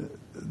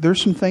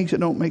there's some things that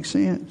don't make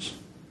sense.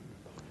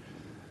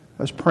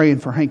 I was praying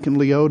for Hank and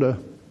Leota.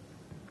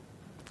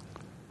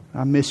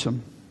 I miss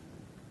them.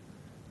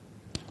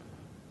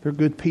 They're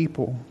good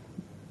people.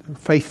 They're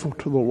faithful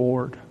to the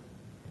Lord.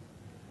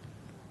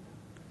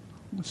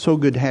 It's so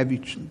good to have you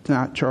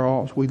tonight,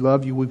 Charles. We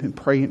love you. We've been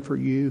praying for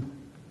you.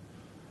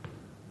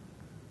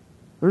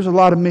 There's a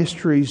lot of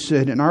mysteries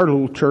that in our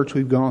little church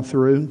we've gone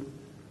through.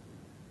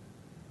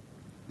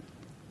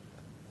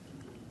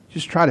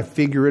 Just try to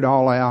figure it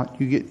all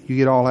out. You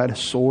get all out of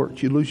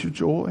sorts. You lose your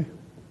joy.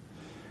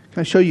 Can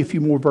I show you a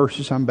few more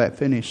verses? I'm about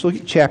finished. Look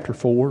at chapter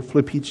 4,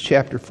 Philippians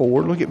chapter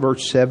 4. Look at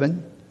verse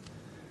 7.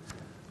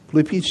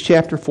 Philippians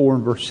chapter 4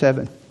 and verse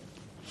 7.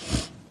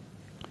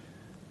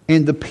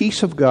 And the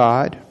peace of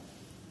God,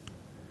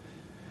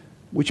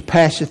 which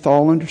passeth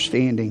all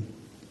understanding,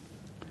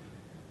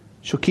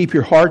 shall keep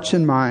your hearts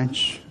and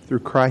minds through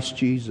Christ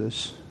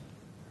Jesus.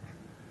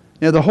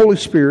 Now the Holy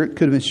Spirit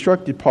could have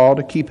instructed Paul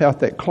to keep out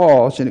that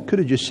clause, and it could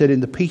have just said, "In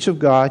the peace of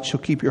God shall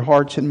keep your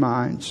hearts and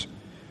minds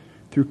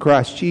through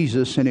Christ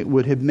Jesus," and it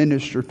would have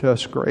ministered to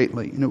us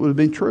greatly, and it would have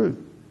been true.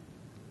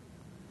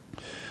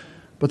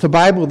 But the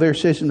Bible there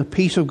says, "In the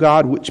peace of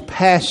God which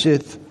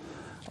passeth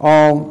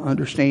all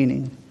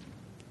understanding."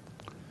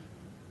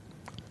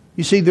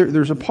 You see,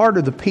 there's a part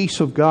of the peace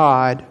of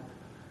God,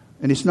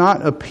 and it's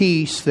not a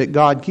peace that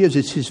God gives.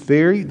 It's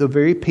the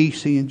very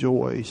peace He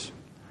enjoys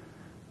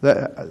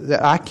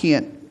that I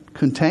can't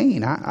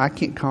contain. I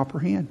can't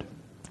comprehend.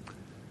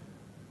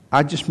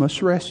 I just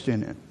must rest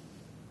in it.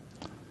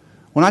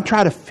 When I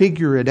try to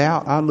figure it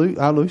out, I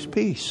lose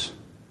peace.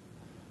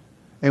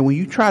 And when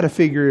you try to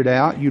figure it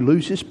out, you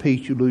lose His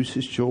peace, you lose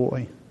His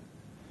joy.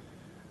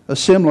 A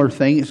similar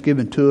thing is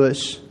given to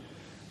us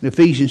in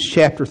Ephesians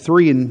chapter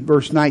 3 and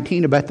verse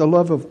 19 about the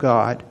love of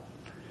God.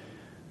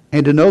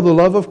 And to know the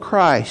love of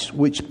Christ,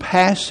 which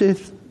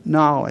passeth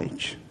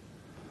knowledge.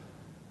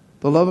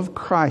 The love of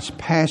Christ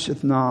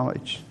passeth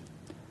knowledge,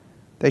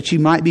 that ye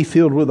might be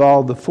filled with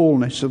all the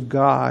fullness of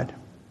God.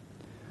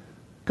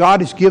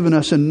 God has given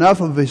us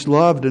enough of His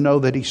love to know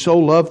that He so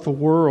loved the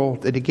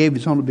world that He gave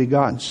His only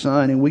begotten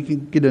Son. And we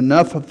can get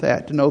enough of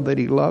that to know that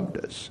He loved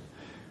us.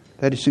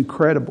 That is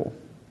incredible.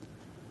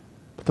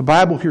 But the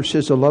Bible here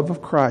says the love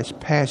of Christ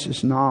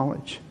passes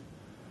knowledge.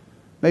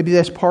 Maybe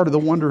that's part of the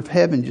wonder of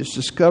heaven, just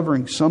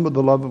discovering some of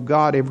the love of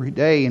God every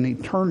day. In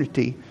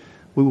eternity,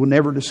 we will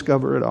never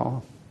discover it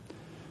all.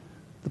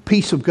 The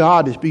peace of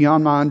God is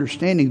beyond my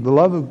understanding. The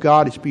love of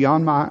God is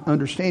beyond my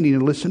understanding.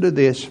 And listen to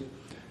this.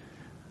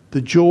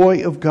 The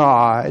joy of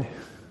God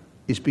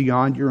is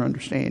beyond your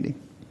understanding.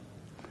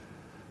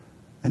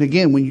 And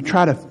again, when you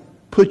try to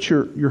put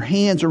your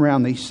hands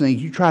around these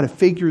things, you try to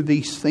figure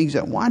these things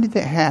out. Why did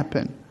that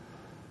happen?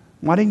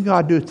 Why didn't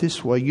God do it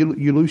this way?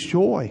 You lose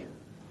joy.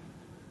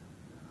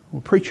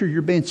 Well, preacher,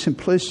 you're being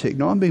simplistic.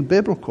 No, I'm being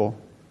biblical.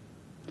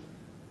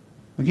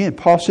 Again,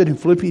 Paul said in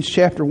Philippians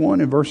chapter 1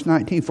 and verse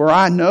 19, "For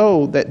I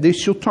know that this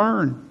shall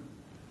turn."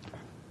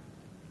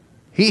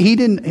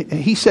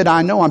 He said,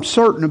 "I know, I'm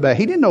certain about it."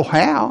 He didn't know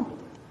how.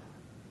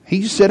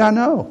 He just said, "I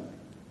know."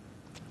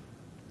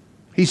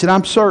 He said,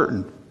 "I'm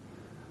certain."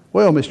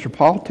 Well, Mr.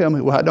 Paul, tell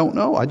me. Well, I don't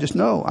know. I just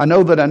know. I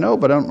know that I know,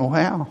 but I don't know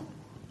how.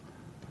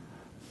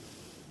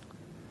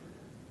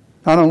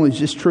 Not only is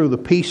this true of the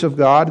peace of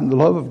God and the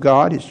love of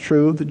God, it's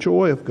true of the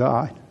joy of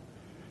God.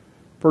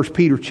 1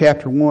 Peter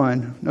chapter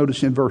 1,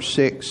 notice in verse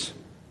 6.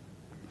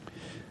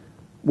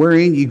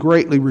 "Wherein ye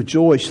greatly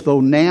rejoice,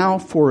 though now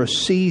for a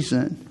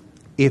season,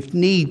 if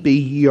need be,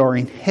 ye are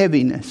in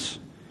heaviness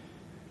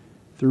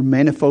through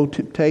manifold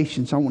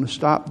temptations." I want to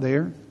stop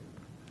there.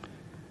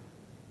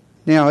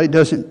 Now, it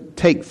doesn't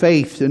take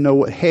faith to know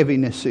what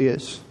heaviness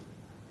is.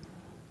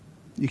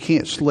 You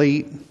can't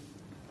sleep.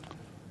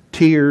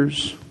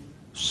 Tears,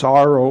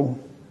 sorrow,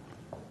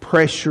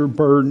 pressure,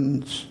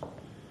 burdens.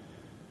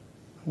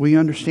 We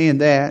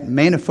understand that.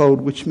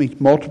 Manifold, which means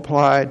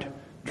multiplied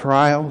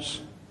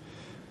trials.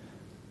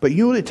 But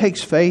you know what it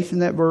takes faith in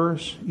that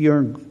verse?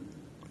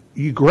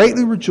 You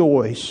greatly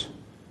rejoice,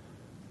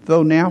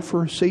 though now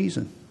for a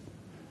season.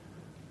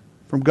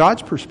 From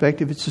God's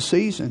perspective, it's a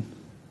season.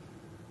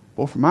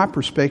 Well, from my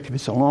perspective,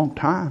 it's a long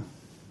time.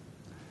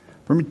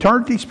 From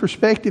eternity's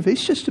perspective,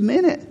 it's just a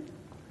minute.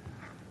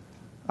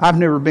 I've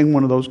never been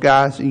one of those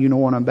guys, and you know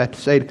what I'm about to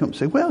say, to come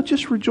say, "Well,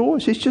 just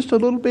rejoice. It's just a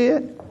little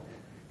bit.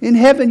 In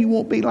heaven, you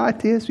won't be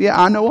like this."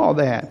 Yeah, I know all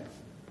that.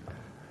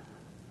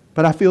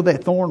 But I feel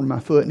that thorn in my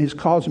foot, and it's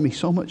causing me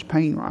so much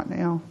pain right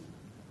now.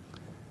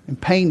 And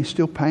pain is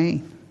still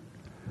pain.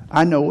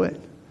 I know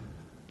it.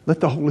 Let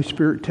the Holy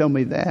Spirit tell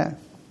me that.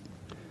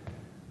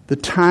 The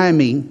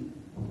timing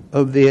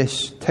of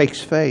this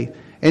takes faith.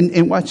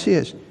 And watch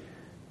this.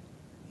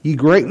 "Ye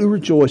greatly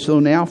rejoice, though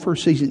now for a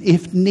season,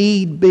 if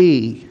need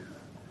be."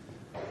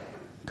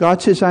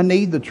 God says, I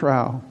need the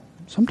trial.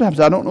 Sometimes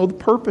I don't know the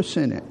purpose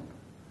in it.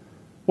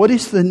 What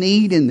is the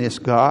need in this,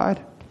 God?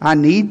 I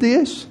need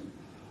this?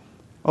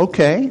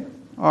 Okay.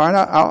 All right,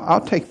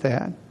 I'll take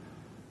that.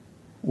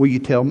 Will you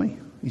tell me?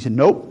 He said,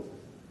 nope.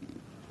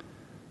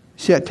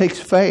 See, it takes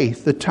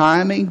faith. The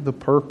timing, the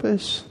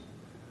purpose.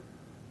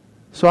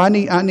 So I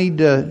need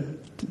to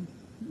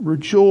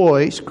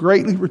rejoice,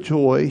 greatly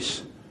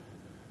rejoice,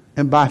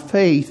 and by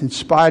faith, in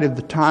spite of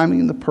the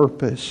timing and the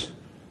purpose,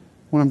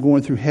 when I'm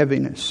going through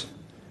heaviness.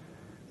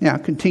 Now,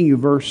 continue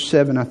verse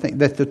 7, I think,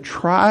 that the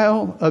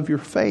trial of your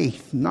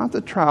faith, not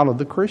the trial of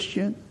the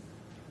Christian,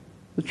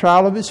 the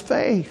trial of his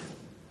faith.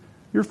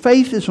 Your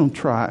faith is on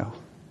trial.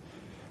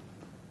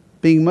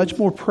 Being much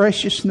more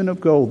precious than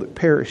of gold that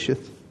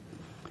perisheth,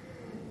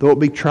 though it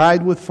be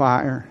tried with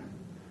fire,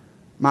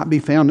 might be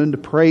found unto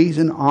praise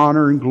and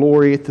honor and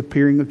glory at the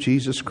appearing of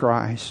Jesus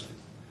Christ.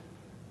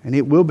 And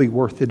it will be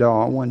worth it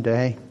all one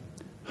day.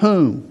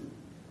 Whom?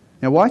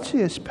 Now watch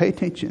this, pay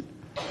attention.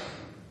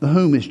 The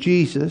whom is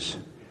Jesus,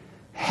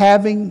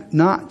 having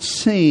not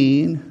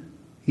seen,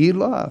 ye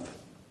love.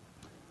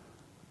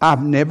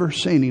 I've never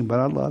seen him, but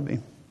I love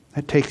him.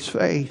 That takes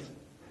faith.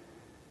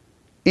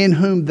 In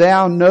whom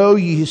thou know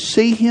ye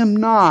see him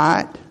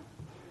not,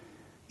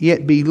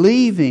 yet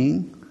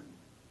believing,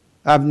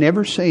 I've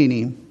never seen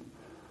him,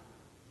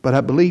 but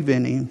I believe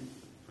in him,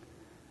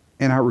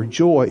 and I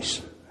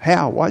rejoice.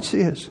 How? Watch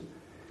this.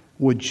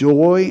 With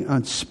joy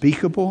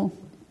unspeakable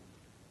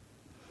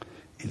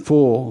and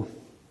full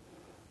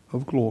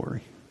of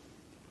glory.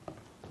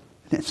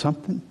 Isn't that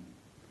something?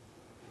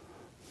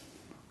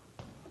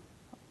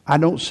 I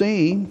don't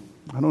see him.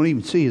 I don't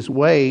even see his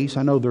ways.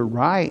 I know they're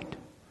right.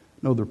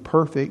 I know they're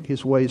perfect.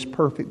 His way is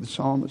perfect, the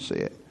psalmist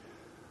said.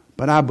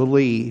 But I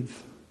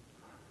believe.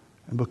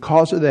 And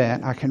because of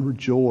that, I can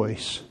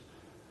rejoice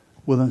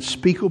with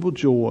unspeakable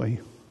joy,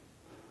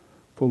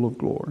 full of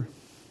glory.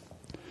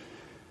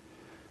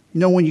 You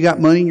know, when you got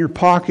money in your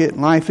pocket,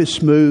 life is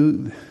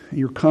smooth, and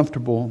you're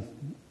comfortable,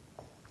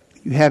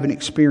 you haven't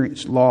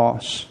experienced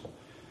loss.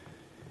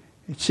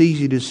 It's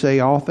easy to say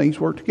all things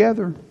work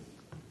together.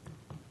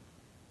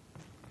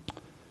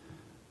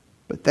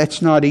 But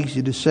that's not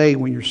easy to say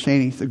when you're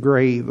standing at the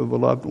grave of a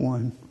loved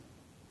one.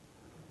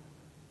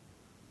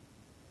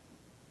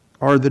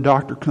 Or the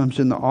doctor comes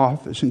in the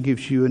office and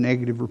gives you a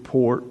negative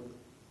report.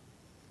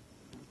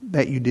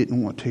 that you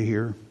didn't want to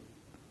hear.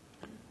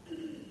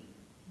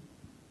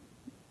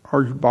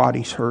 Or your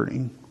body's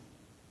hurting.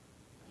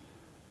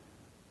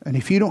 And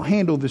if you don't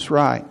handle this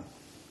right,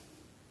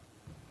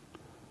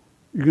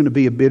 you're going to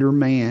be a bitter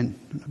man,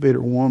 a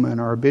bitter woman,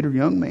 or a bitter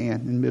young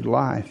man in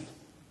midlife.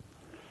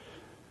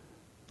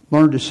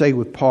 Learn to say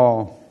with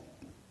Paul,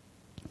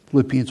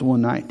 Philippians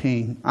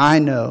 1:19, I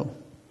know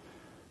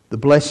the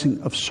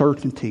blessing of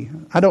certainty.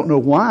 I don't know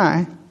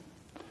why,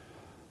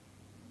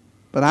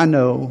 but I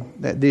know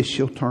that this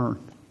shall turn.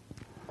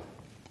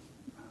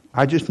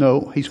 I just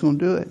know He's going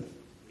to do it.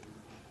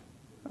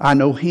 I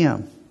know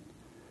Him.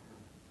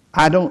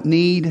 I don't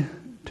need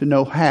to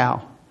know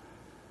how,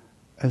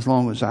 as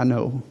long as I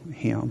know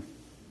Him.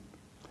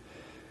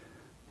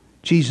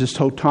 Jesus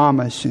told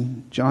Thomas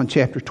in John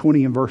chapter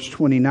 20 and verse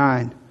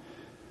 29,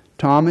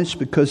 Thomas,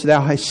 because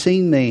thou hast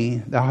seen me,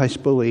 thou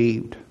hast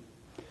believed.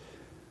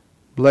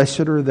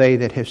 Blessed are they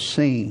that have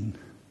seen,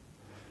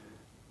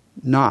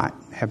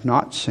 have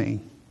not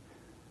seen,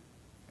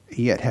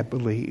 yet have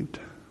believed.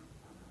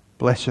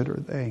 Blessed are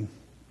they.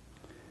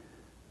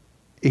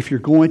 If you're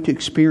going to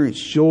experience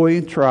joy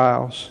in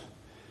trials,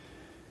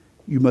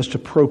 you must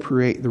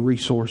appropriate the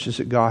resources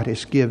that God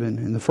has given.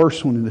 And the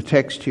first one in the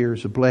text here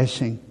is a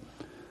blessing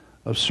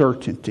of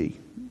certainty.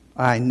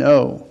 I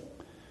know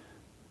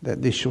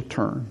that this shall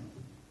turn.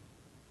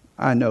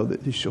 I know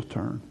that this shall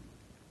turn.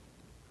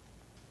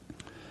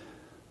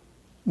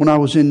 When I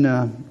was in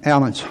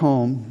Alan's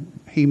home,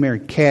 he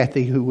married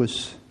Kathy, who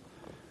was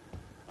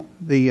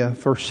the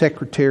first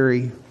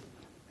secretary,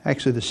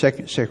 actually the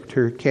second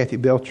secretary. Kathy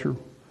Belcher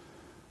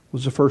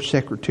was the first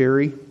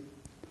secretary.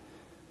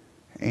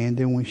 And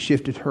then we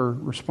shifted her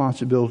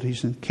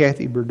responsibilities, and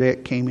Kathy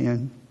Burdette came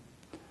in.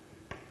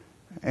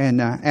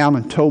 And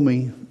Alan told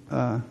me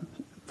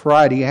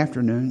Friday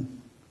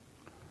afternoon,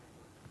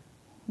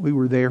 we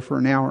were there for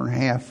an hour and a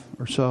half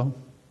or so.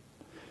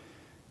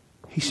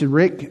 He said,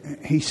 Rick,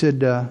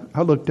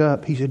 I looked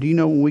up. He said, do you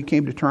know when we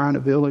came to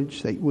Triana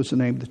Village, that was the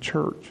name of the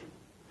church?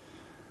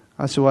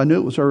 I said, well, I knew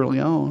it was early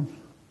on.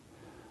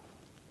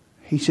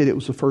 He said, it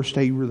was the first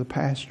day you were the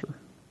pastor.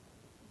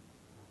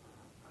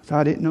 I said,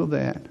 I didn't know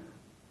that.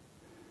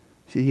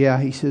 He said, yeah.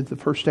 He said, the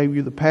first day you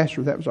were the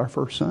pastor, that was our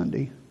first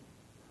Sunday.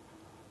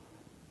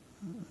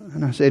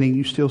 And I said, and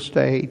you still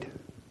stayed.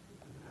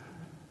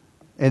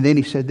 And then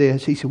he said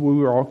this. He said, we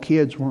were all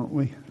kids, weren't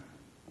we?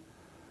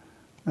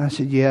 I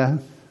said, yeah.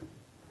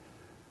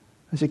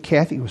 I said,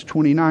 Kathy was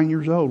 29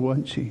 years old,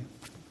 wasn't she?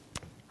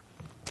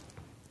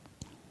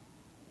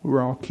 We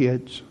were all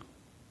kids.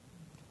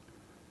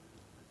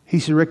 He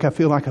said, Rick, I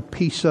feel like a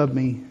piece of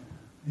me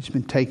has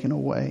been taken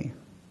away.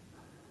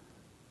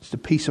 It's a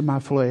piece of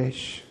my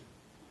flesh.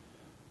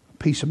 A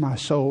piece of my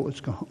soul is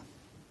gone.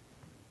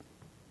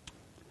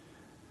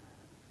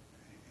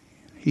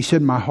 He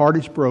said, my heart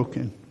is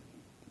broken,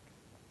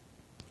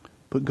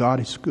 but God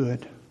is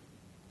good.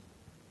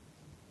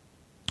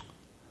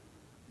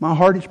 My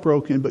heart is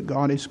broken, but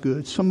God is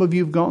good. Some of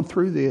you have gone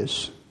through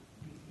this.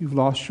 You've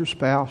lost your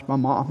spouse. My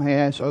mom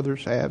has.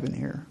 Others have in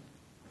here.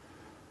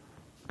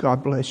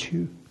 God bless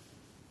you.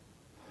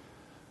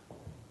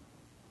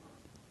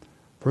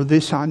 For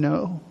this I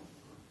know.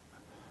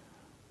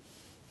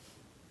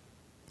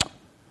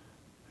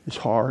 It's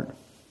hard.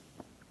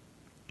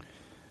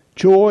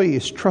 Joy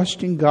is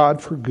trusting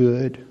God for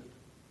good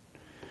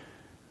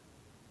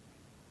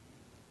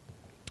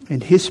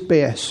and His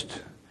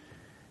best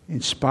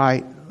in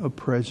spite of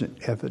present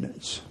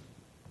evidence.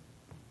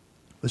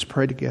 Let's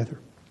pray together.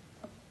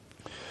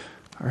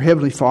 Our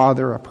Heavenly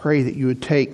Father, I pray that you would take